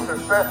the coast of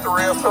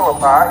Caesarea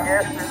Philippi, he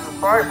asked his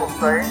disciples,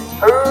 saying,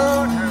 "Who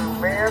do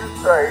men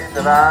say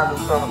that I, the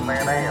Son of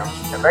Man, am?"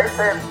 And they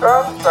said,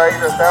 "Some say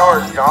that thou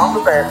art John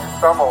the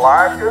Baptist, some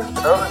Elijah, and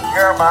others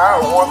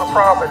Jeremiah, or one of the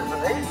prophets."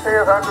 And he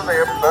saith unto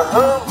them, "But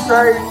whom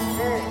say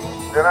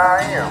ye that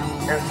I am?"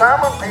 And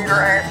Simon Peter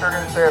answered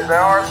and said,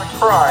 "Thou art the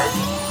Christ,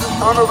 the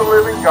Son of the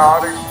living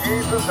God? And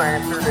Jesus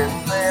answered and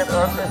said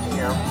unto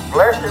him,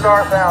 Blessed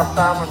art thou,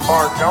 Simon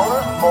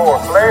Bar-Jonah, for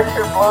flesh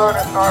and blood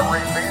hath not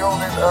revealed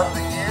it unto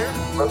you,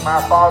 but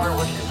my Father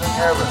which is in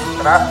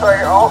heaven. And I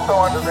say also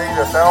unto thee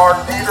that thou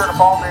art Peter, and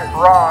upon this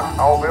rock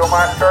I will build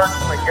my church,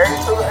 and the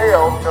gates of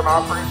hell shall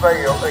not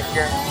prevail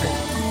against it.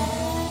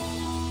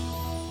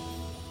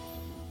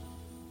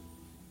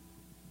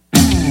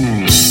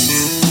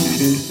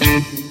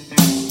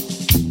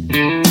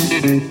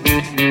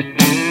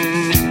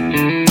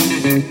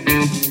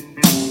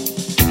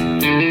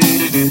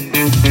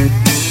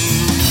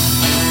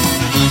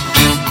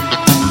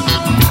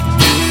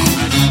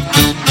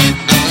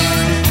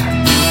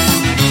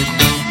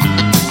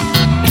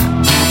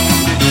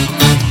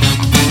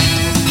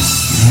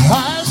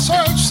 I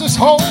searched this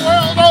whole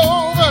world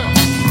over.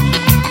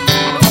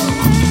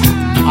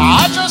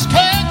 I just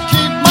can't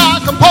keep my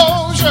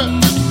composure.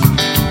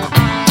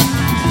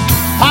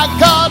 I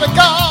got a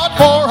God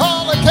for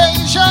all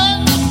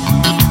occasions.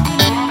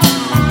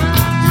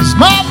 He's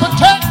my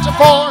protector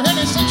for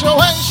any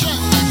situation.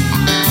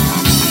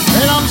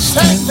 And I'm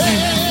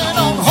standing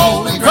on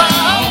holy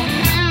ground.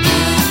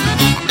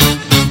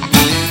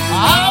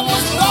 I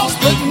was lost,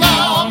 but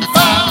now I'm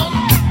found.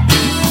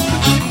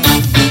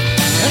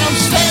 And I'm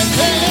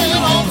standing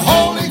on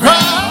holy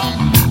ground.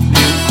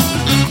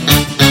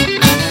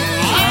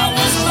 I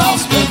was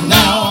lost, but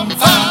now I'm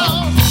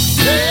found.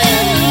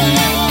 Yeah.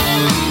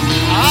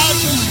 I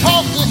just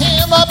talked to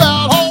him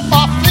about all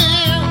my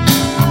fears,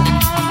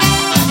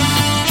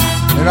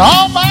 and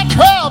all my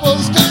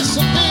troubles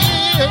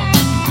disappear.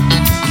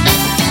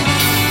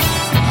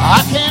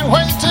 I can't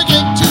wait to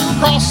get to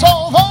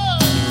crossover.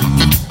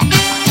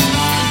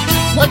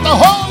 Let the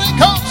Holy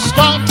Ghost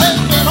start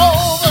taking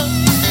over.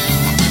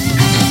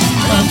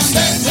 I'm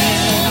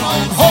standing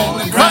on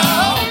holy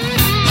ground.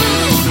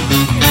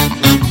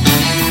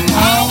 I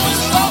was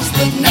lost,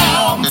 but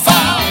now I'm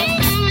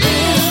found.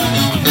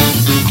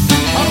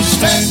 I'm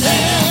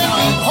standing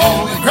on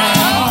holy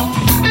ground.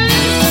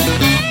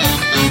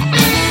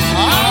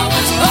 I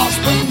was lost,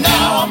 but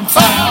now I'm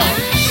found.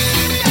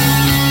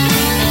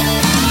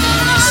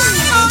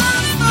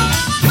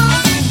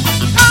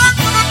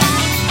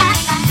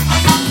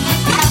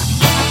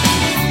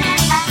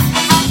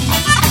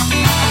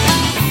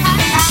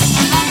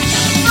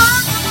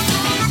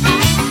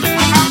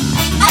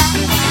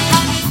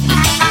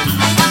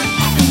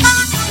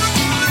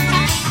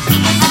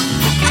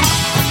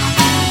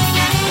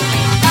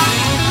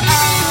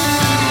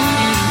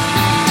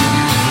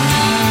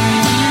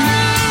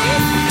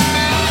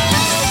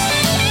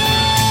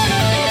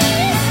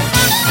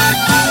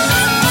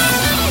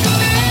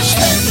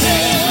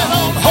 Standing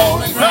on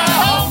holy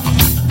ground.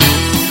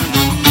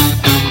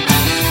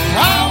 I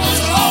was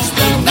lost,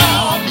 but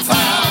now I'm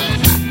found.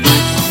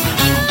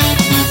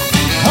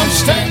 I'm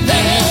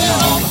standing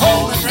on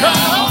holy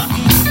ground.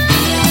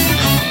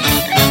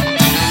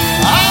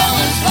 I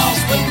was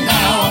lost, but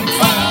now I'm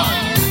found.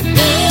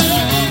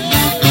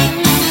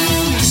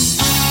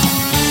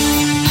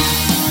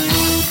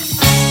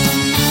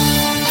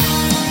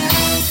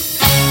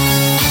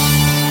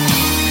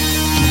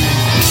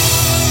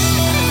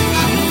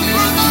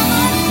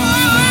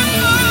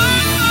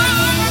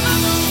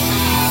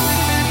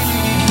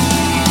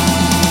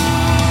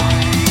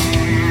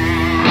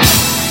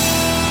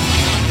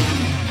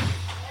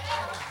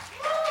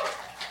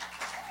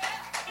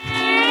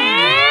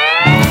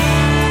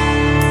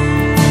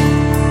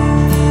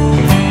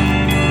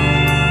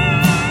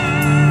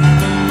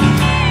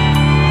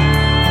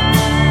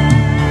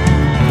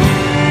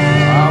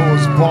 I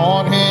was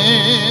born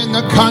in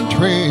the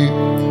country.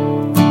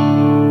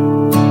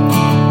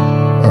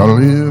 I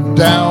lived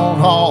down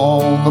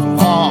on the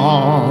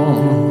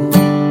farm,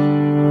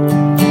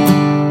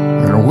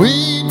 and we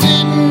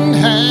didn't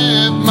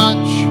have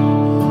much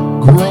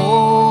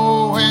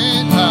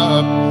growing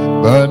up,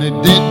 but it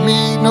did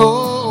me no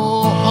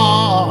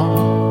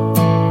harm.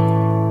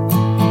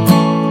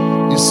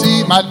 You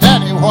see, my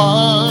daddy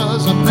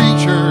was a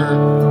preacher,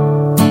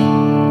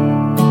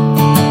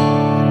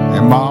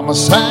 and Mama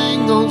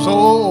sang those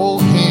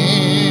old hymns.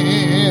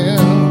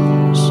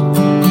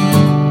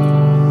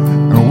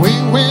 And we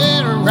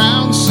went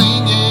around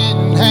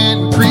singing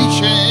and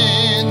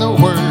preaching the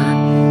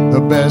word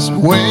the best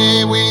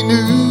way we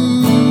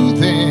knew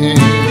then.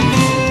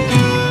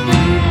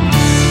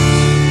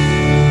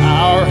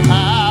 Our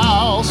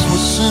house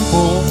was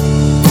simple.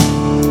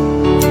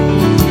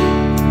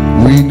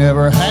 We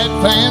never had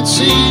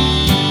fancy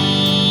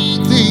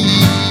things.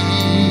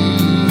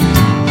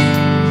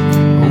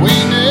 We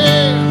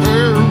never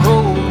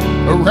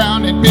rode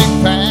around in big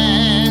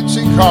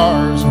fancy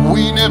cars.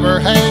 We never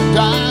had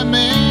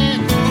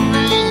diamond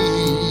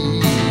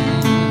rings.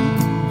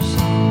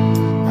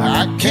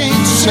 I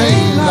can't say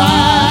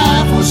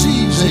life was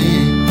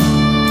easy,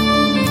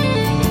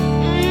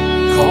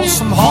 'cause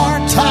some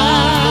hard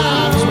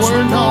times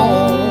were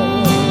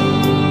known.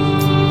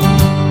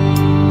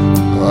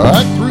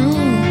 But through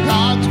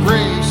God's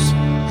grace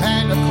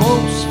and a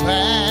close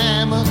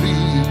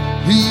family,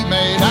 He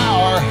made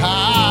our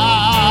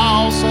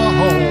house a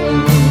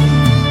home.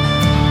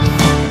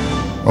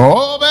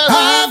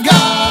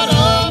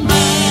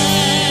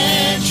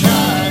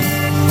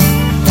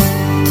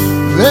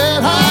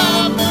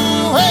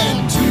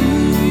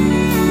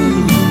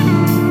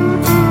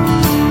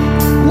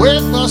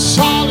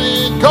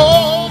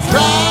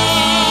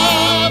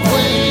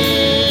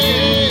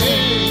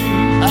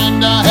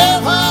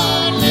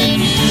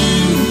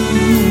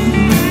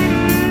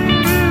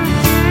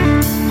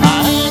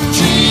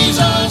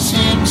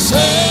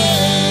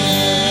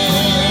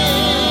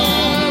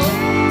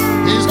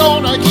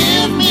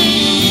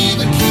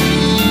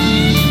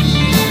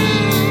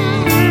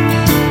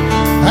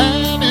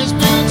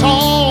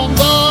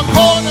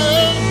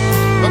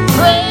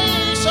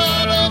 Grace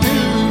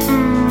Avenue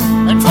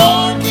and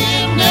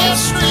Forgiveness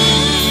Street.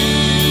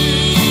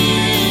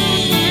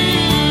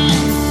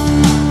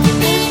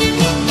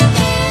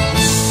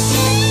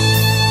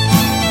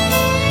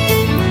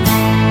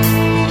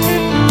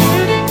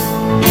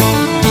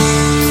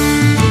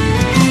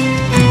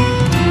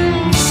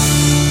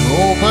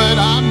 Oh, but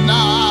I'm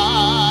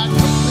not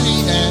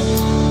complaining,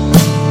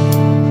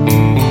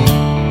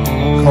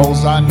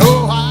 'cause I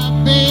know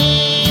I've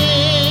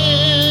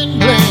been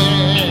blessed.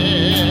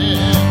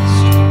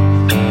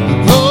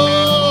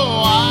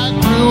 Though I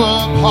grew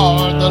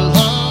apart, the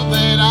love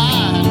that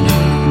I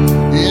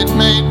knew, it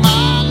made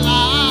my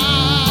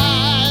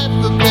life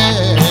the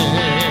best.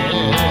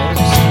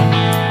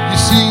 You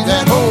see,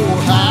 that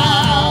old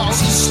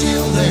house is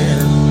still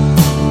there,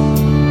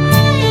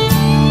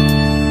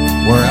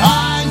 where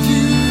I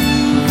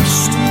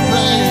used to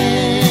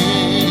play,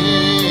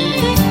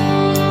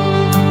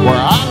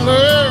 where I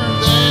learned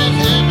that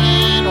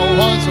heaven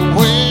was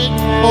waiting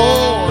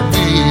for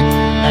me,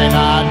 and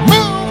I'd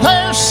move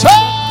there someday.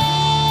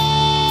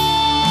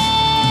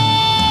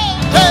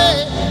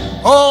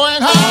 Oh,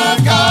 and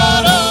I've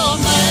got a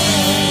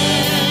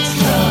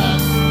mansion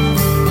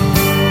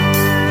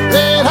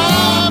that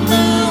I'm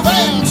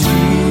moving to,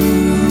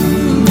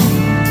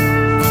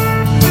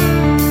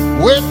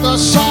 with a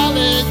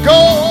solid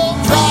gold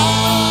driveway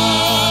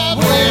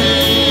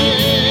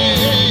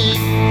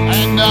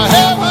and a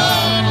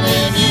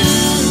heavenly view.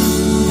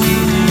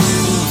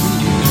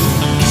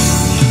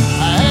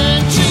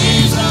 And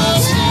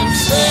Jesus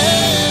himself,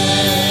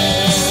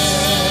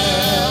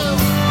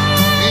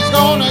 he's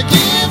gonna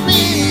give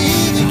me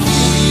the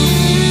key,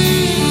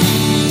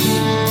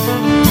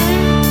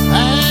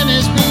 and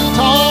it's built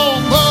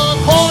on the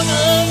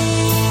corner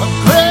of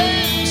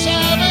Grace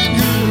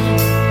Avenue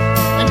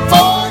and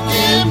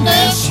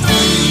Forgiveness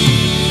Street.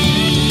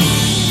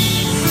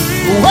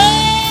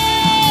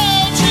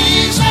 Well,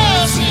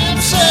 Jesus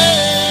himself,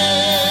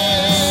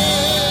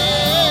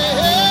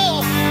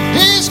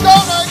 he's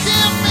gonna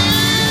give me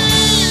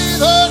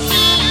the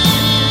key,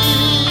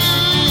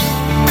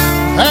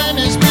 and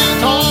it's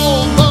built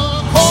on the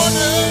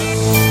corner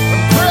of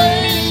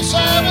Grace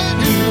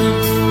Avenue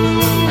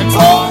and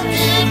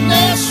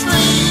Forgiveness Street.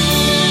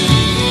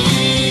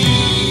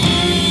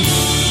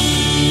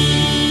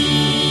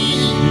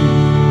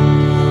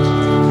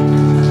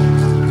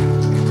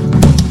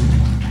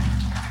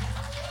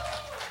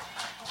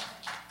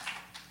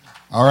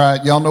 All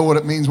right, y'all know what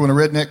it means when a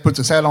redneck puts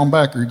his hat on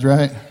backwards,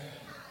 right?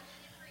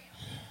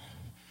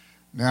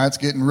 Now it's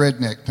getting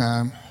redneck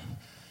time.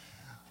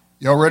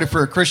 Y'all ready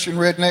for a Christian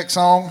redneck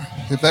song?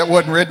 If that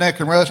wasn't redneck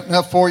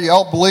enough for you,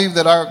 y'all believe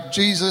that our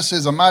Jesus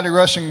is a mighty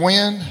rushing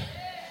wind?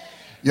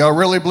 Y'all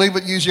really believe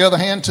it? Use your other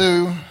hand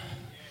too.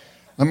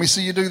 Let me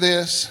see you do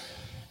this.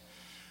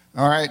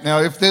 All right, now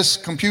if this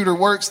computer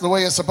works the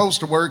way it's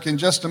supposed to work, in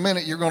just a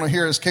minute you're going to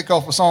hear us kick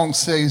off a song. It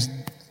says,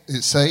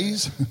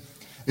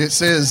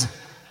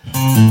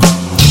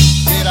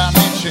 did I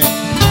mention?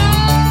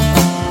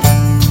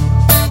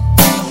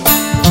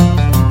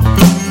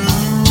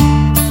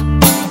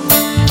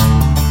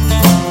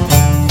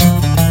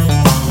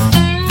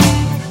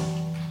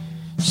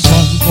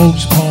 Some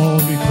folks call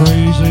me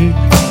crazy.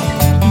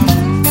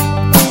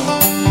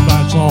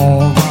 That's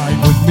all right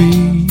with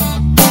me.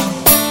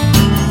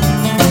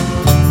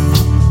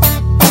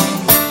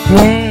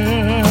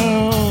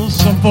 Well,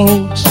 some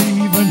folks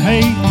even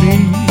hate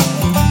me.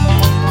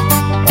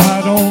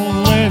 I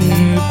don't let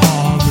it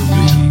bother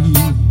me.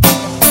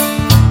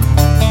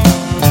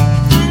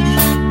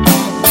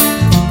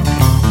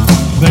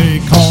 They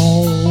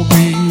call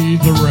me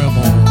the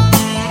rebel.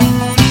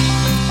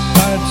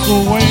 That's the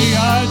way I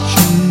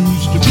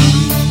choose to be.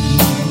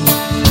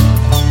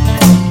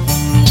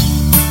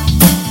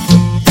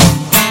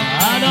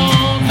 I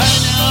don't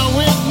hang out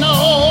with no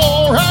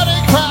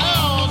rowdy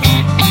crowd,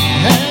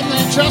 and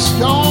they just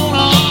don't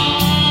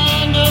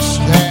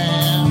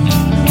understand.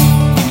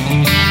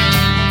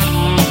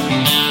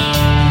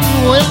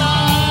 When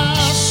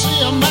I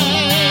see a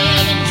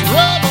man in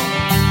trouble,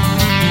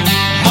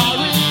 I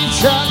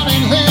reach out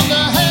and lend a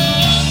hand.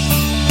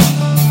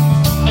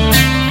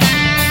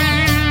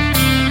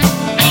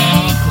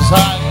 'Cause I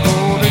go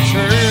to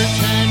church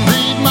and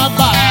read my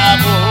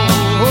Bible,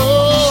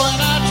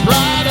 and I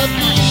try to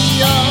be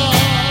a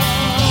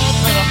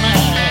better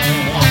man.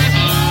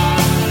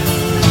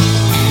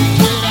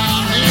 Did I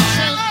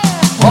mention?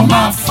 Well,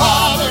 my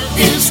father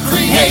is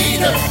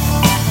creator,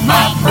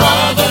 my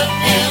brother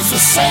is a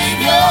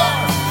savior,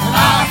 and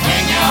I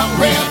hang out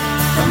with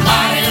the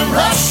mighty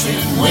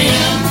rushing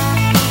wind.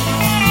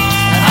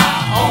 And I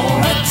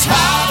own a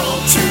title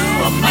to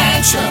a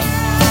mansion.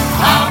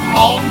 I'm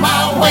on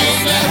my way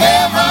to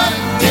heaven.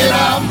 Did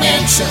I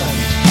mention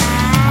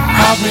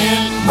I've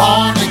been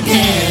born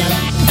again?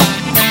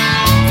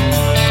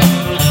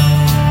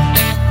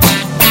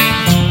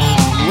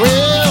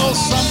 Well,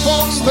 some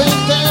folks think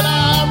that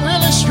I'm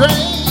really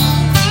strange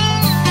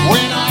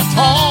when I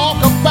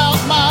talk about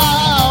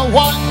my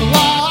white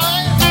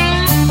life.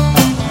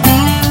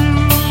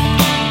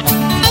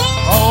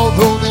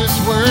 Although this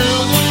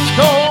world is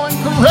going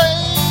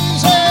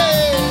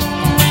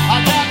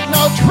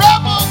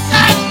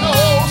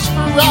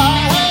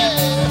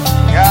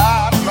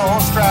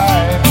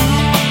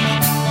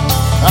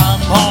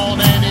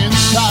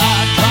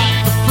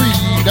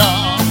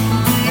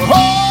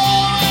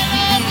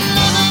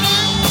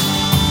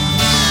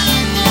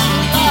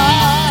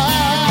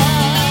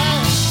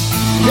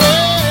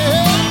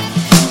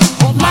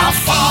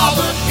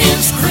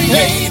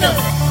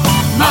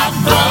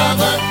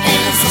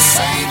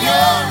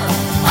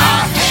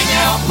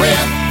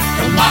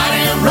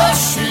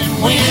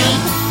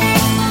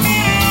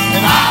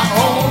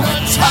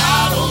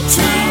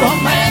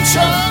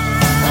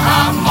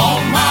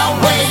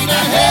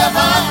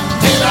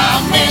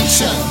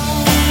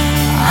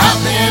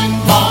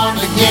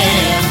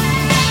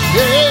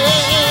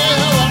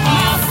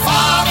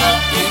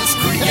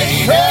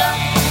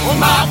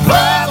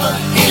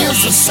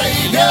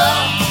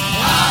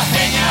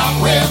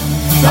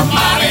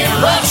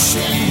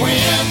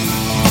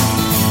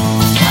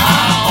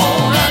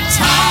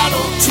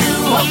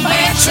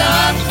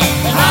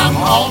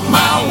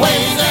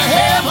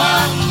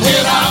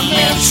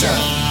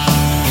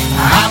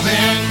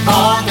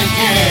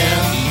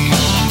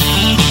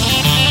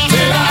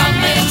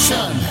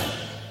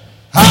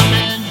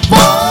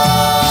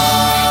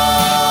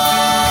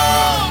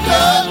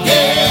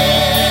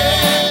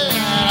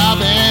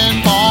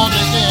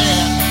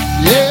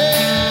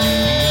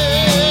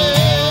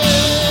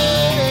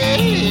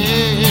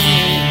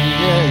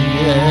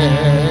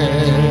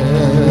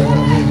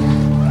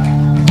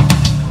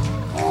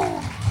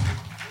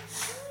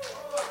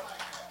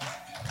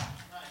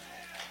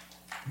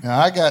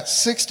Now, I got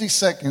 60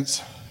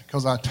 seconds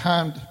because I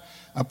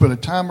put a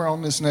timer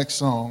on this next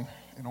song,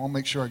 and I want to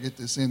make sure I get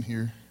this in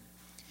here.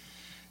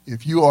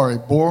 If you are a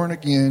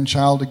born-again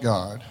child of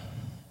God,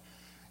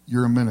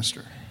 you're a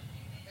minister.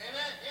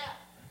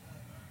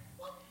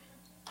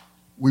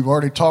 We've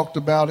already talked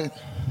about it.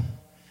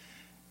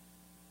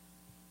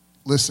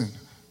 Listen,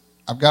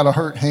 I've got a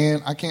hurt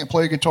hand. I can't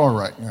play guitar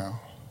right now.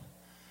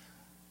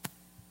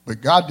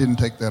 But God didn't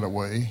take that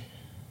away.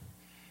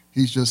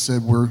 He's just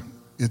said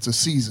it's a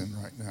season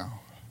right now.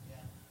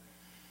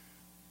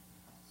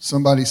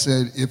 Somebody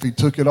said, if he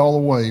took it all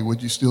away,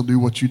 would you still do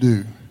what you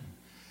do?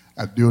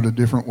 I'd do it a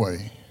different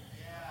way.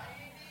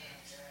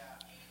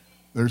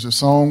 There's a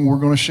song we're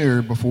going to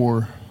share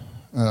before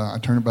I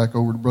turn it back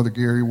over to Brother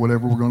Gary,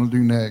 whatever we're going to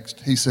do next.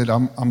 He said,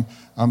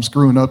 I'm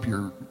screwing up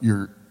your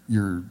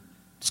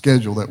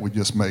schedule that we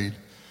just made.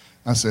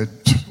 I said,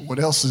 what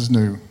else is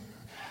new?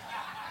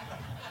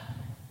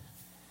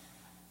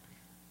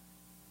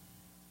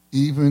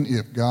 Even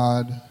if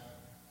God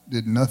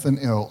did nothing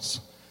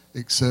else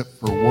except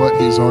for what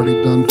he's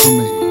already done for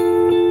me.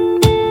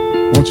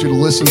 I want you to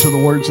listen to the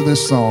words of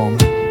this song.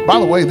 By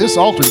the way, this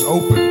altar's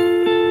open.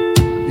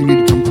 You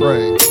need to come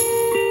pray.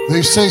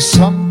 They say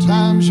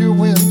sometimes you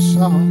win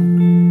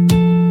some,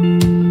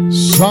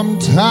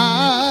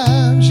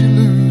 sometimes you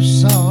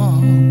lose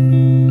some.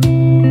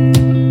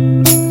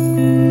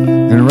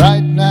 And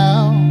right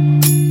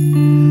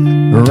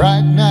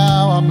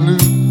now I'm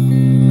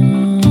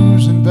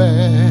losing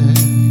bad.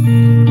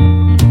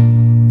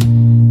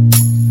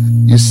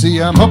 You see,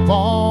 I'm up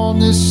on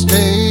this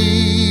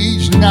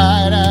stage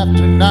night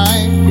after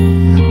night,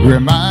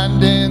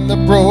 reminding the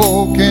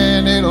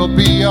broken it'll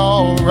be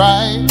all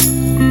right.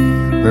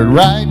 But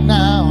right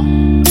now,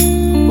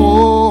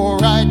 oh,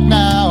 right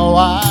now,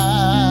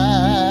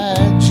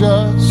 I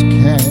just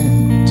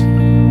can't.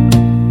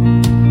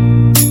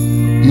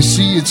 You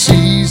see, it's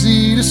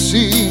easy to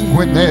sing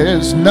when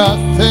there's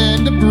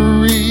nothing to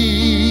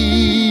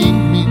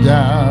bring me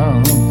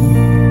down.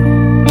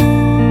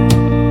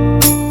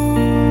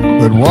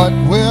 But what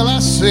will I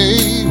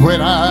say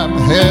when I'm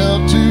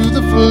held to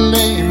the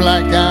flame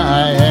like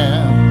I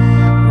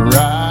am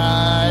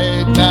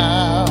right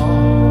now?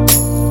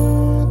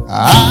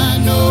 I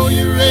know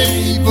you're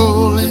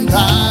able and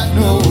I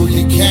know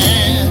you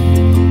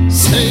can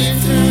save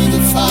through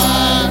the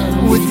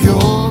fire with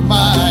your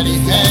mighty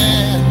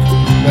hand.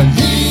 But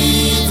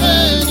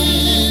even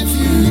if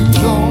you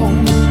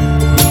don't,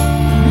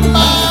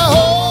 my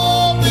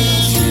hope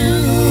is you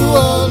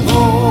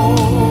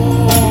alone.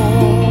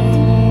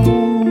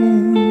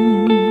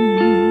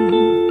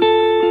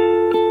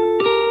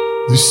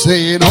 They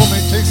say it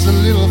only takes a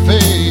little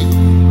faith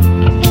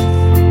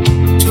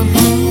to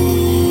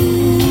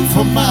move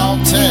a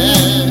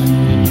mountain.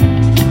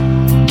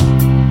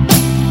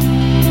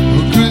 A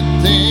good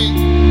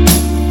thing,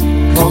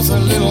 'cause a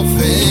little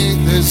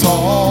faith is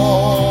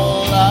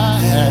all I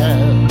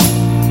have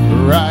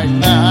right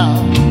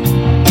now.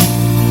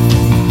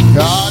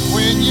 God,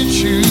 when you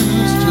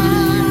choose to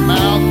leave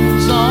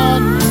mountains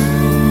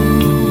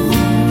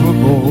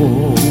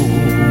unmovable,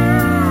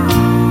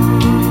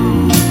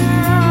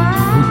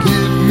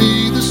 give me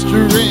the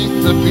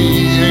strength to be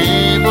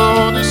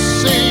able to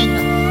sing.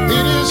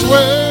 It is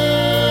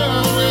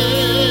well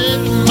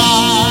with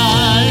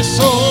my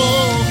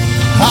soul.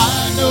 I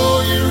know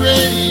you're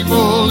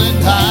able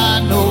and I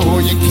know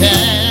you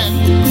can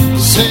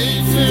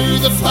save through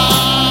the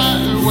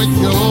fire with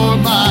your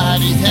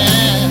mighty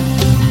hand.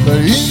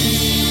 But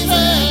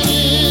even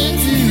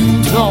if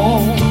you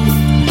don't,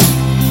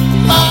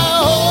 my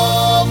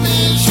hope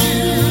is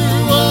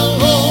you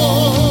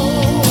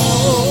alone.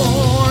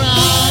 I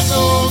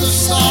know the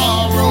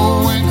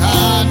sorrow and I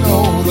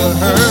know the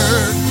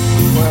hurt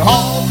will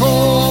all go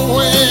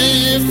away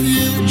if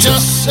you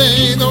just say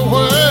the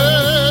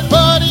word.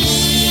 But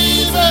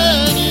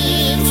even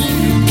if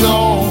you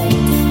don't,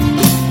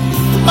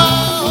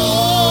 my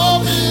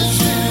hope is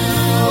you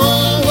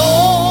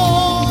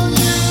alone.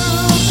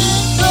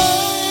 You've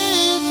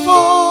been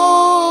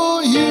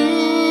faithful,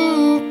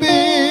 you've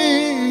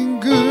been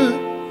good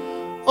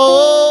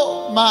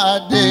all my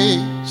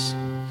days.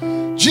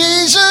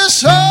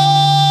 Jesus, I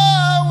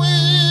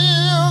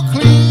will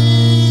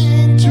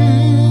cling to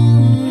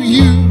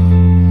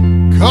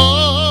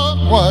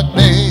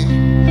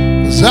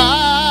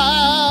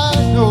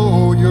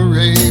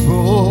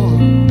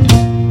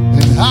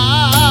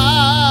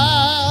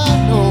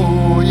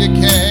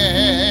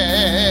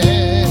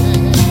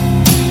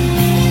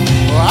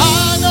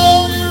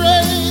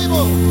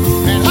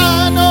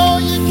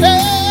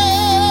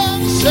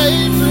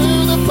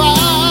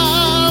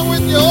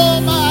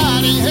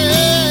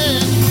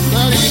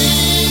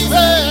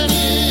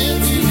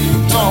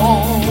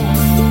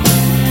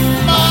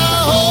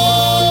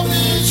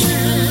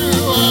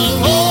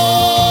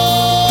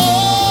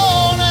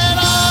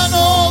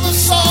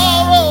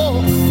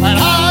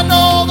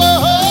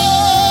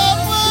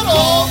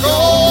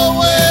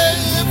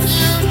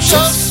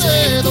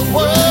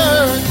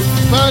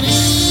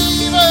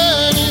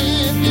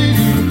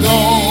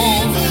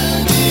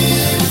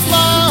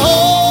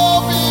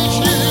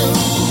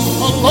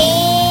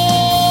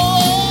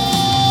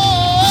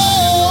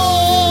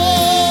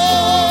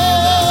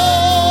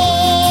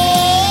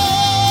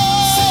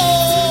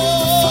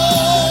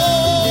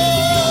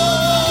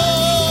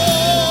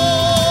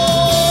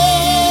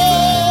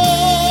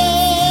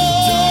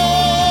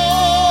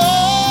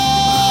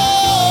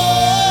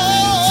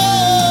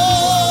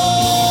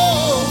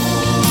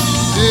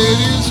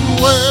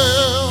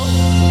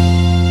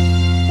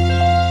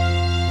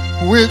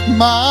with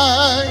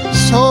my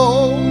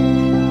soul.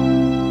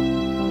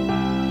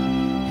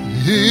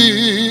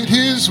 It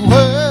is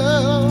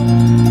well,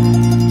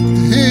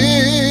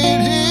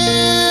 it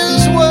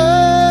is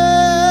well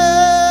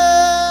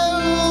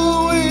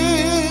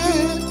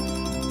with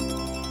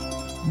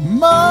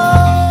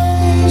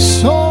my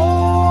soul.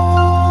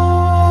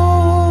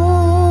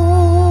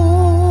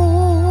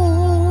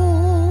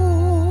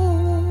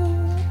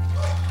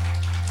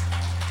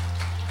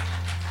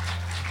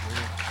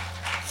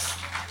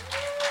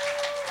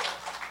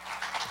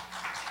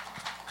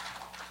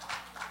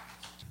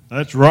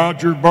 That's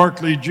Roger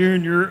Barkley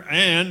Jr.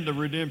 and the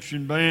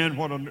Redemption Band.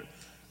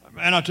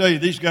 Man, I tell you,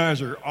 these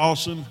guys are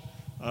awesome.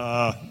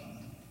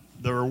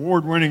 They're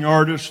award-winning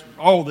artists.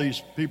 All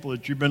these people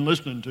that you've been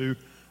listening to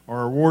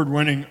are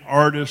award-winning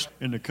artists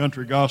in the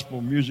country gospel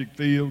music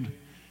field.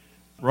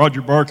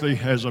 Roger Barkley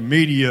has a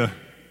media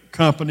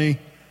company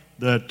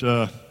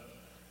that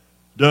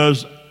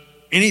does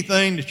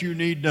anything that you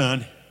need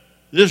done.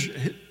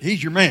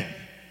 He's your man.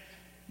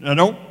 Now,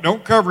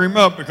 don't cover him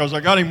up because I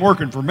got him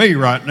working for me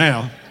right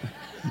now.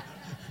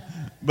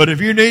 But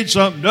if you need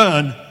something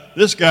done,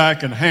 this guy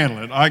can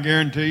handle it. I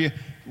guarantee you.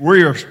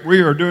 We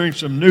are doing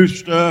some new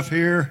stuff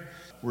here.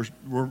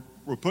 We're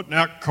putting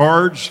out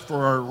cards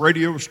for our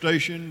radio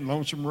station,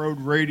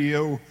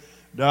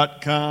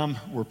 LonesomeRoadRadio.com.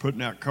 We're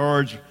putting out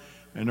cards,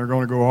 and they're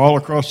going to go all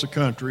across the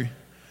country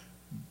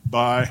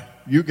by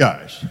you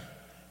guys,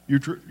 you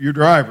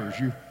drivers,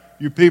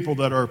 you people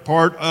that are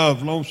part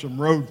of Lonesome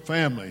Road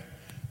family.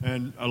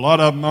 And a lot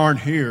of them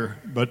aren't here,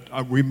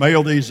 but we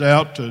mail these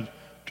out to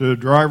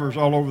drivers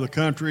all over the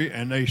country,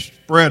 and they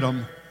spread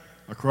them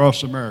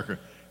across America.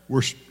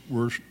 We're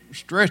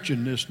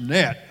stretching this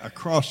net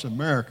across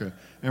America,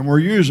 and we're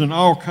using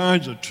all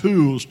kinds of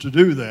tools to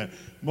do that.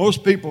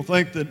 Most people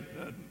think that,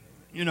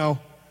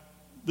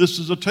 this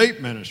is a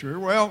tape ministry.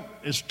 Well,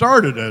 it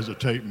started as a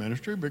tape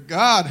ministry, but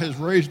God has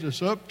raised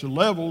us up to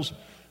levels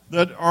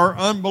that are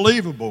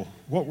unbelievable,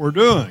 what we're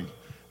doing.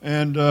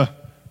 And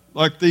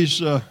like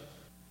these... a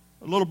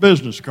little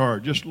business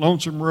card, just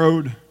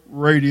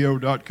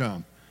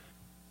LonesomeRoadRadio.com.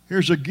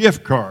 Here's a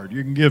gift card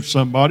you can give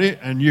somebody,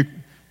 and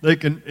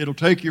it'll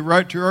take you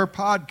right to our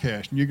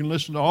podcast, and you can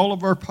listen to all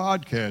of our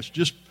podcasts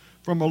just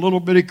from a little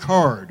bitty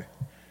card.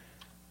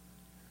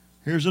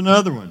 Here's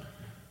another one,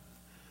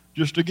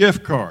 just a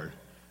gift card.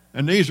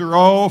 And these are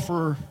all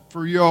for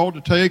you all to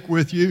take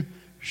with you,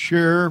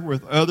 share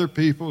with other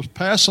people,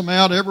 pass them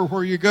out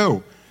everywhere you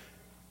go.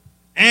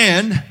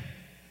 And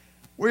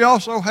we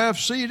also have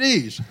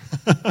CDs.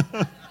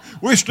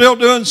 We're still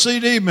doing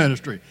CD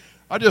ministry.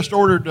 I just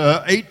ordered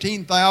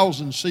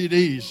 18,000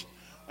 CDs,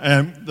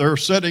 and they're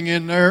sitting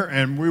in there,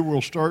 and we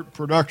will start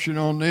production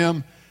on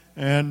them,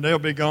 and they'll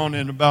be gone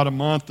in about a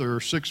month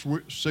or 6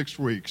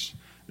 weeks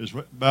is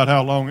about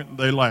how long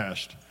they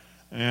last.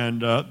 And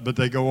but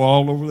they go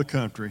all over the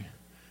country.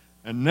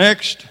 And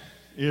next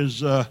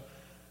is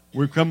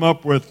we've come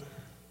up with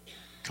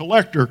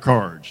collector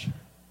cards,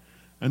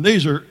 and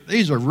these are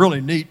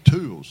really neat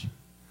tools.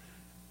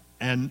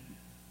 And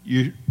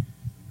you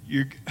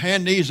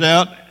hand these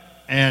out,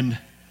 and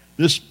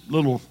this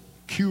little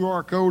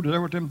QR code, is that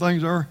what them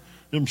things are?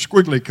 Them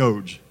squiggly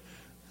codes.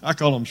 I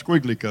call them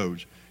squiggly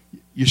codes.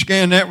 You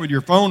scan that with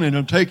your phone, and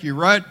it'll take you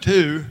right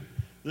to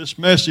this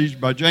message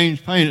by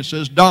James Payne. It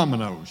says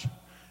Dominoes.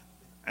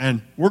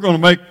 And we're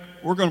going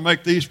to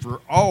make these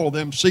for all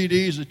them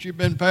CDs that you've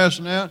been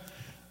passing out.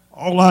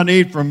 All I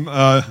need from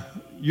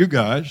you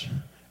guys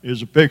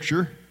is a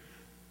picture.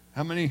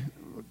 How many?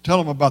 Tell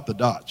them about the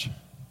dots.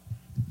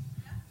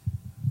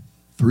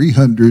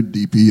 300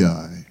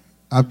 DPI.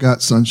 I've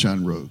got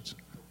Sonshine Roads.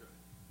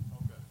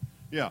 Okay.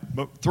 Yeah,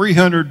 but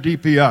 300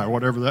 DPI,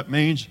 whatever that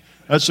means.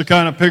 That's the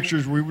kind of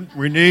pictures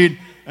we need,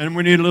 and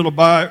we need a little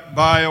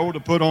bio to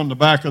put on the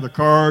back of the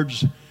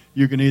cards.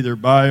 You can either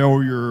bio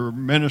your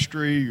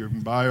ministry, you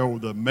can bio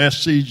the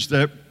message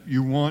that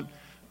you want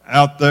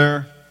out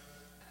there.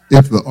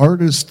 If the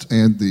artist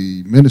and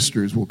the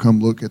ministers will come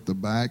look at the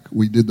back,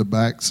 we did the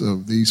backs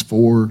of these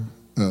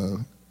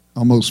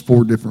almost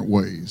four different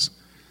ways.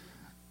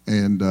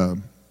 And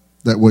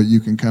that way you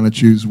can kind of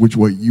choose which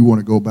way you want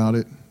to go about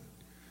it.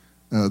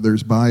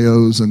 There's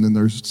bios, and then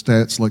there's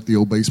stats like the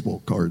old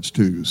baseball cards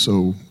too.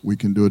 So we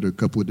can do it a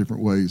couple of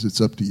different ways.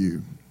 It's up to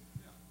you.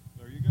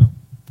 There you go.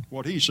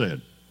 What he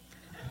said.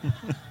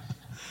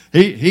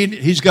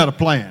 He's got a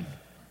plan,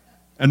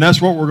 and that's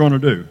what we're going to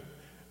do.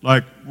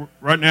 Like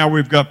right now,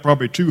 we've got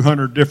probably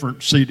 200 different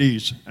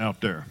CDs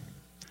out there,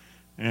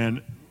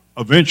 and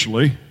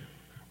eventually,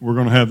 we're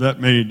going to have that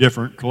many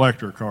different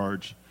collector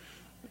cards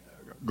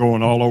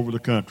going all over the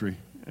country.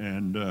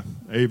 And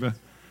Ava,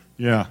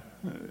 yeah,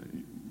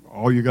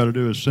 all you got to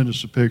do is send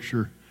us a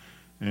picture,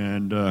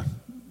 and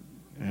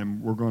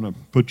we're going to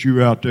put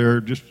you out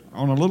there just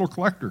on a little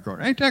collector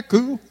card. Ain't that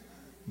cool?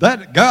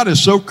 That God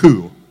is so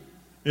cool,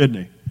 isn't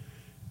he?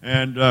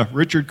 And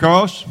Richard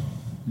Koss,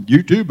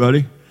 you too,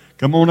 buddy.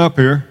 Come on up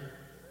here.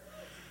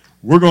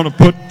 We're going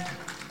to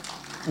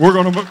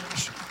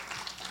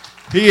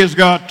He has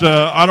got,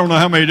 I don't know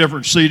how many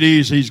different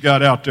CDs he's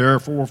got out there,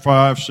 4,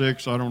 5,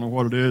 6, I don't know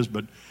what it is,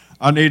 but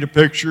I need the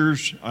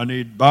pictures, I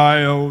need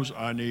bios,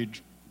 I need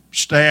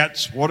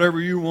stats, whatever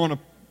you want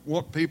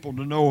people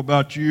to know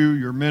about you,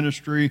 your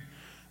ministry.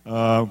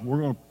 We're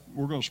going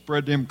to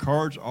spread them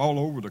cards all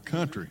over the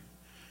country,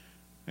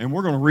 and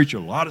we're going to reach a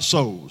lot of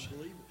souls.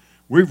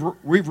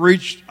 We've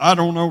reached, I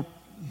don't know,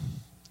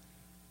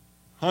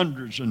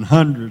 hundreds and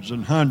hundreds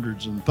and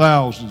hundreds and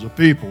thousands of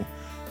people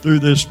through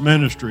this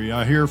ministry.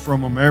 I hear from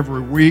them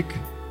every week.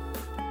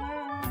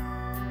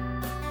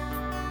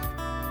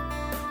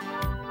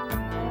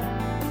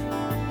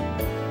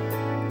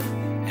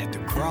 At the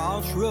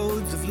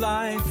crossroads of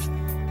life,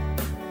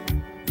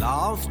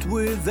 lost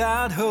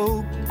without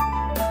hope,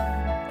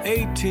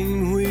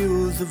 18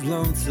 wheels of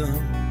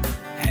lonesome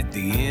at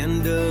the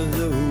end of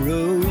the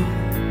road.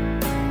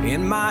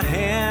 In my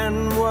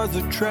hand was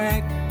a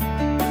tract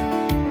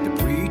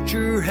the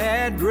preacher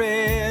had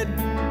read,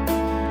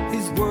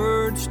 his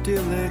words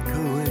still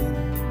echoing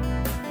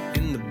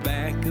in the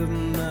back of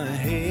my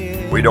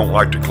head. We don't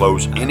like to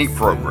close any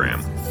program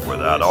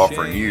without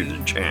offering you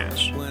the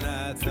chance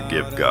to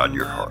give God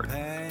your heart.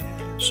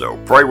 So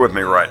pray with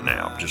me right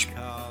now, just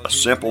a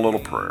simple little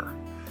prayer.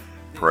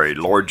 Pray,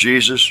 Lord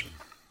Jesus,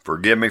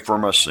 forgive me for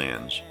my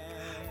sins.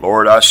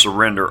 Lord, I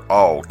surrender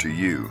all to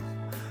you.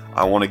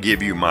 I want to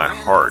give you my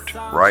heart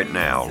right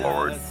now,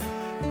 Lord.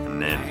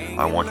 And then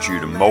I want you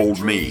to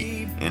mold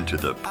me into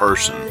the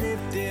person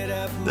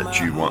that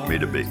you want me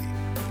to be.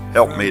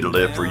 Help me to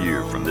live for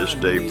you from this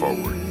day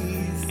forward.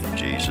 In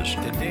Jesus'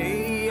 name,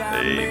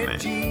 amen.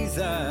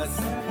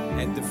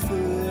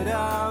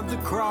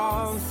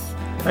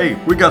 Hey,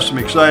 we got some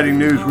exciting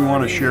news we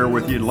want to share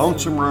with you.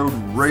 Lonesome Road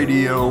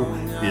Radio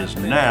is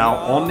now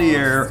on the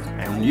air,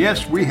 and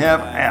yes, we have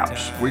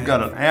apps. We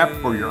got an app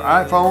for your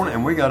iPhone,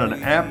 and we got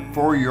an app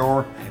for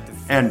your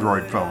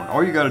Android phone.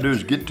 All you got to do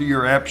is get to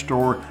your app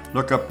store,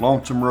 look up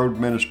Lonesome Road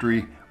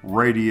Ministry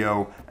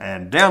Radio,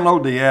 and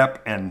download the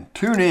app and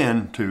tune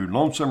in to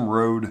Lonesome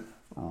Road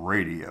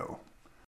Radio.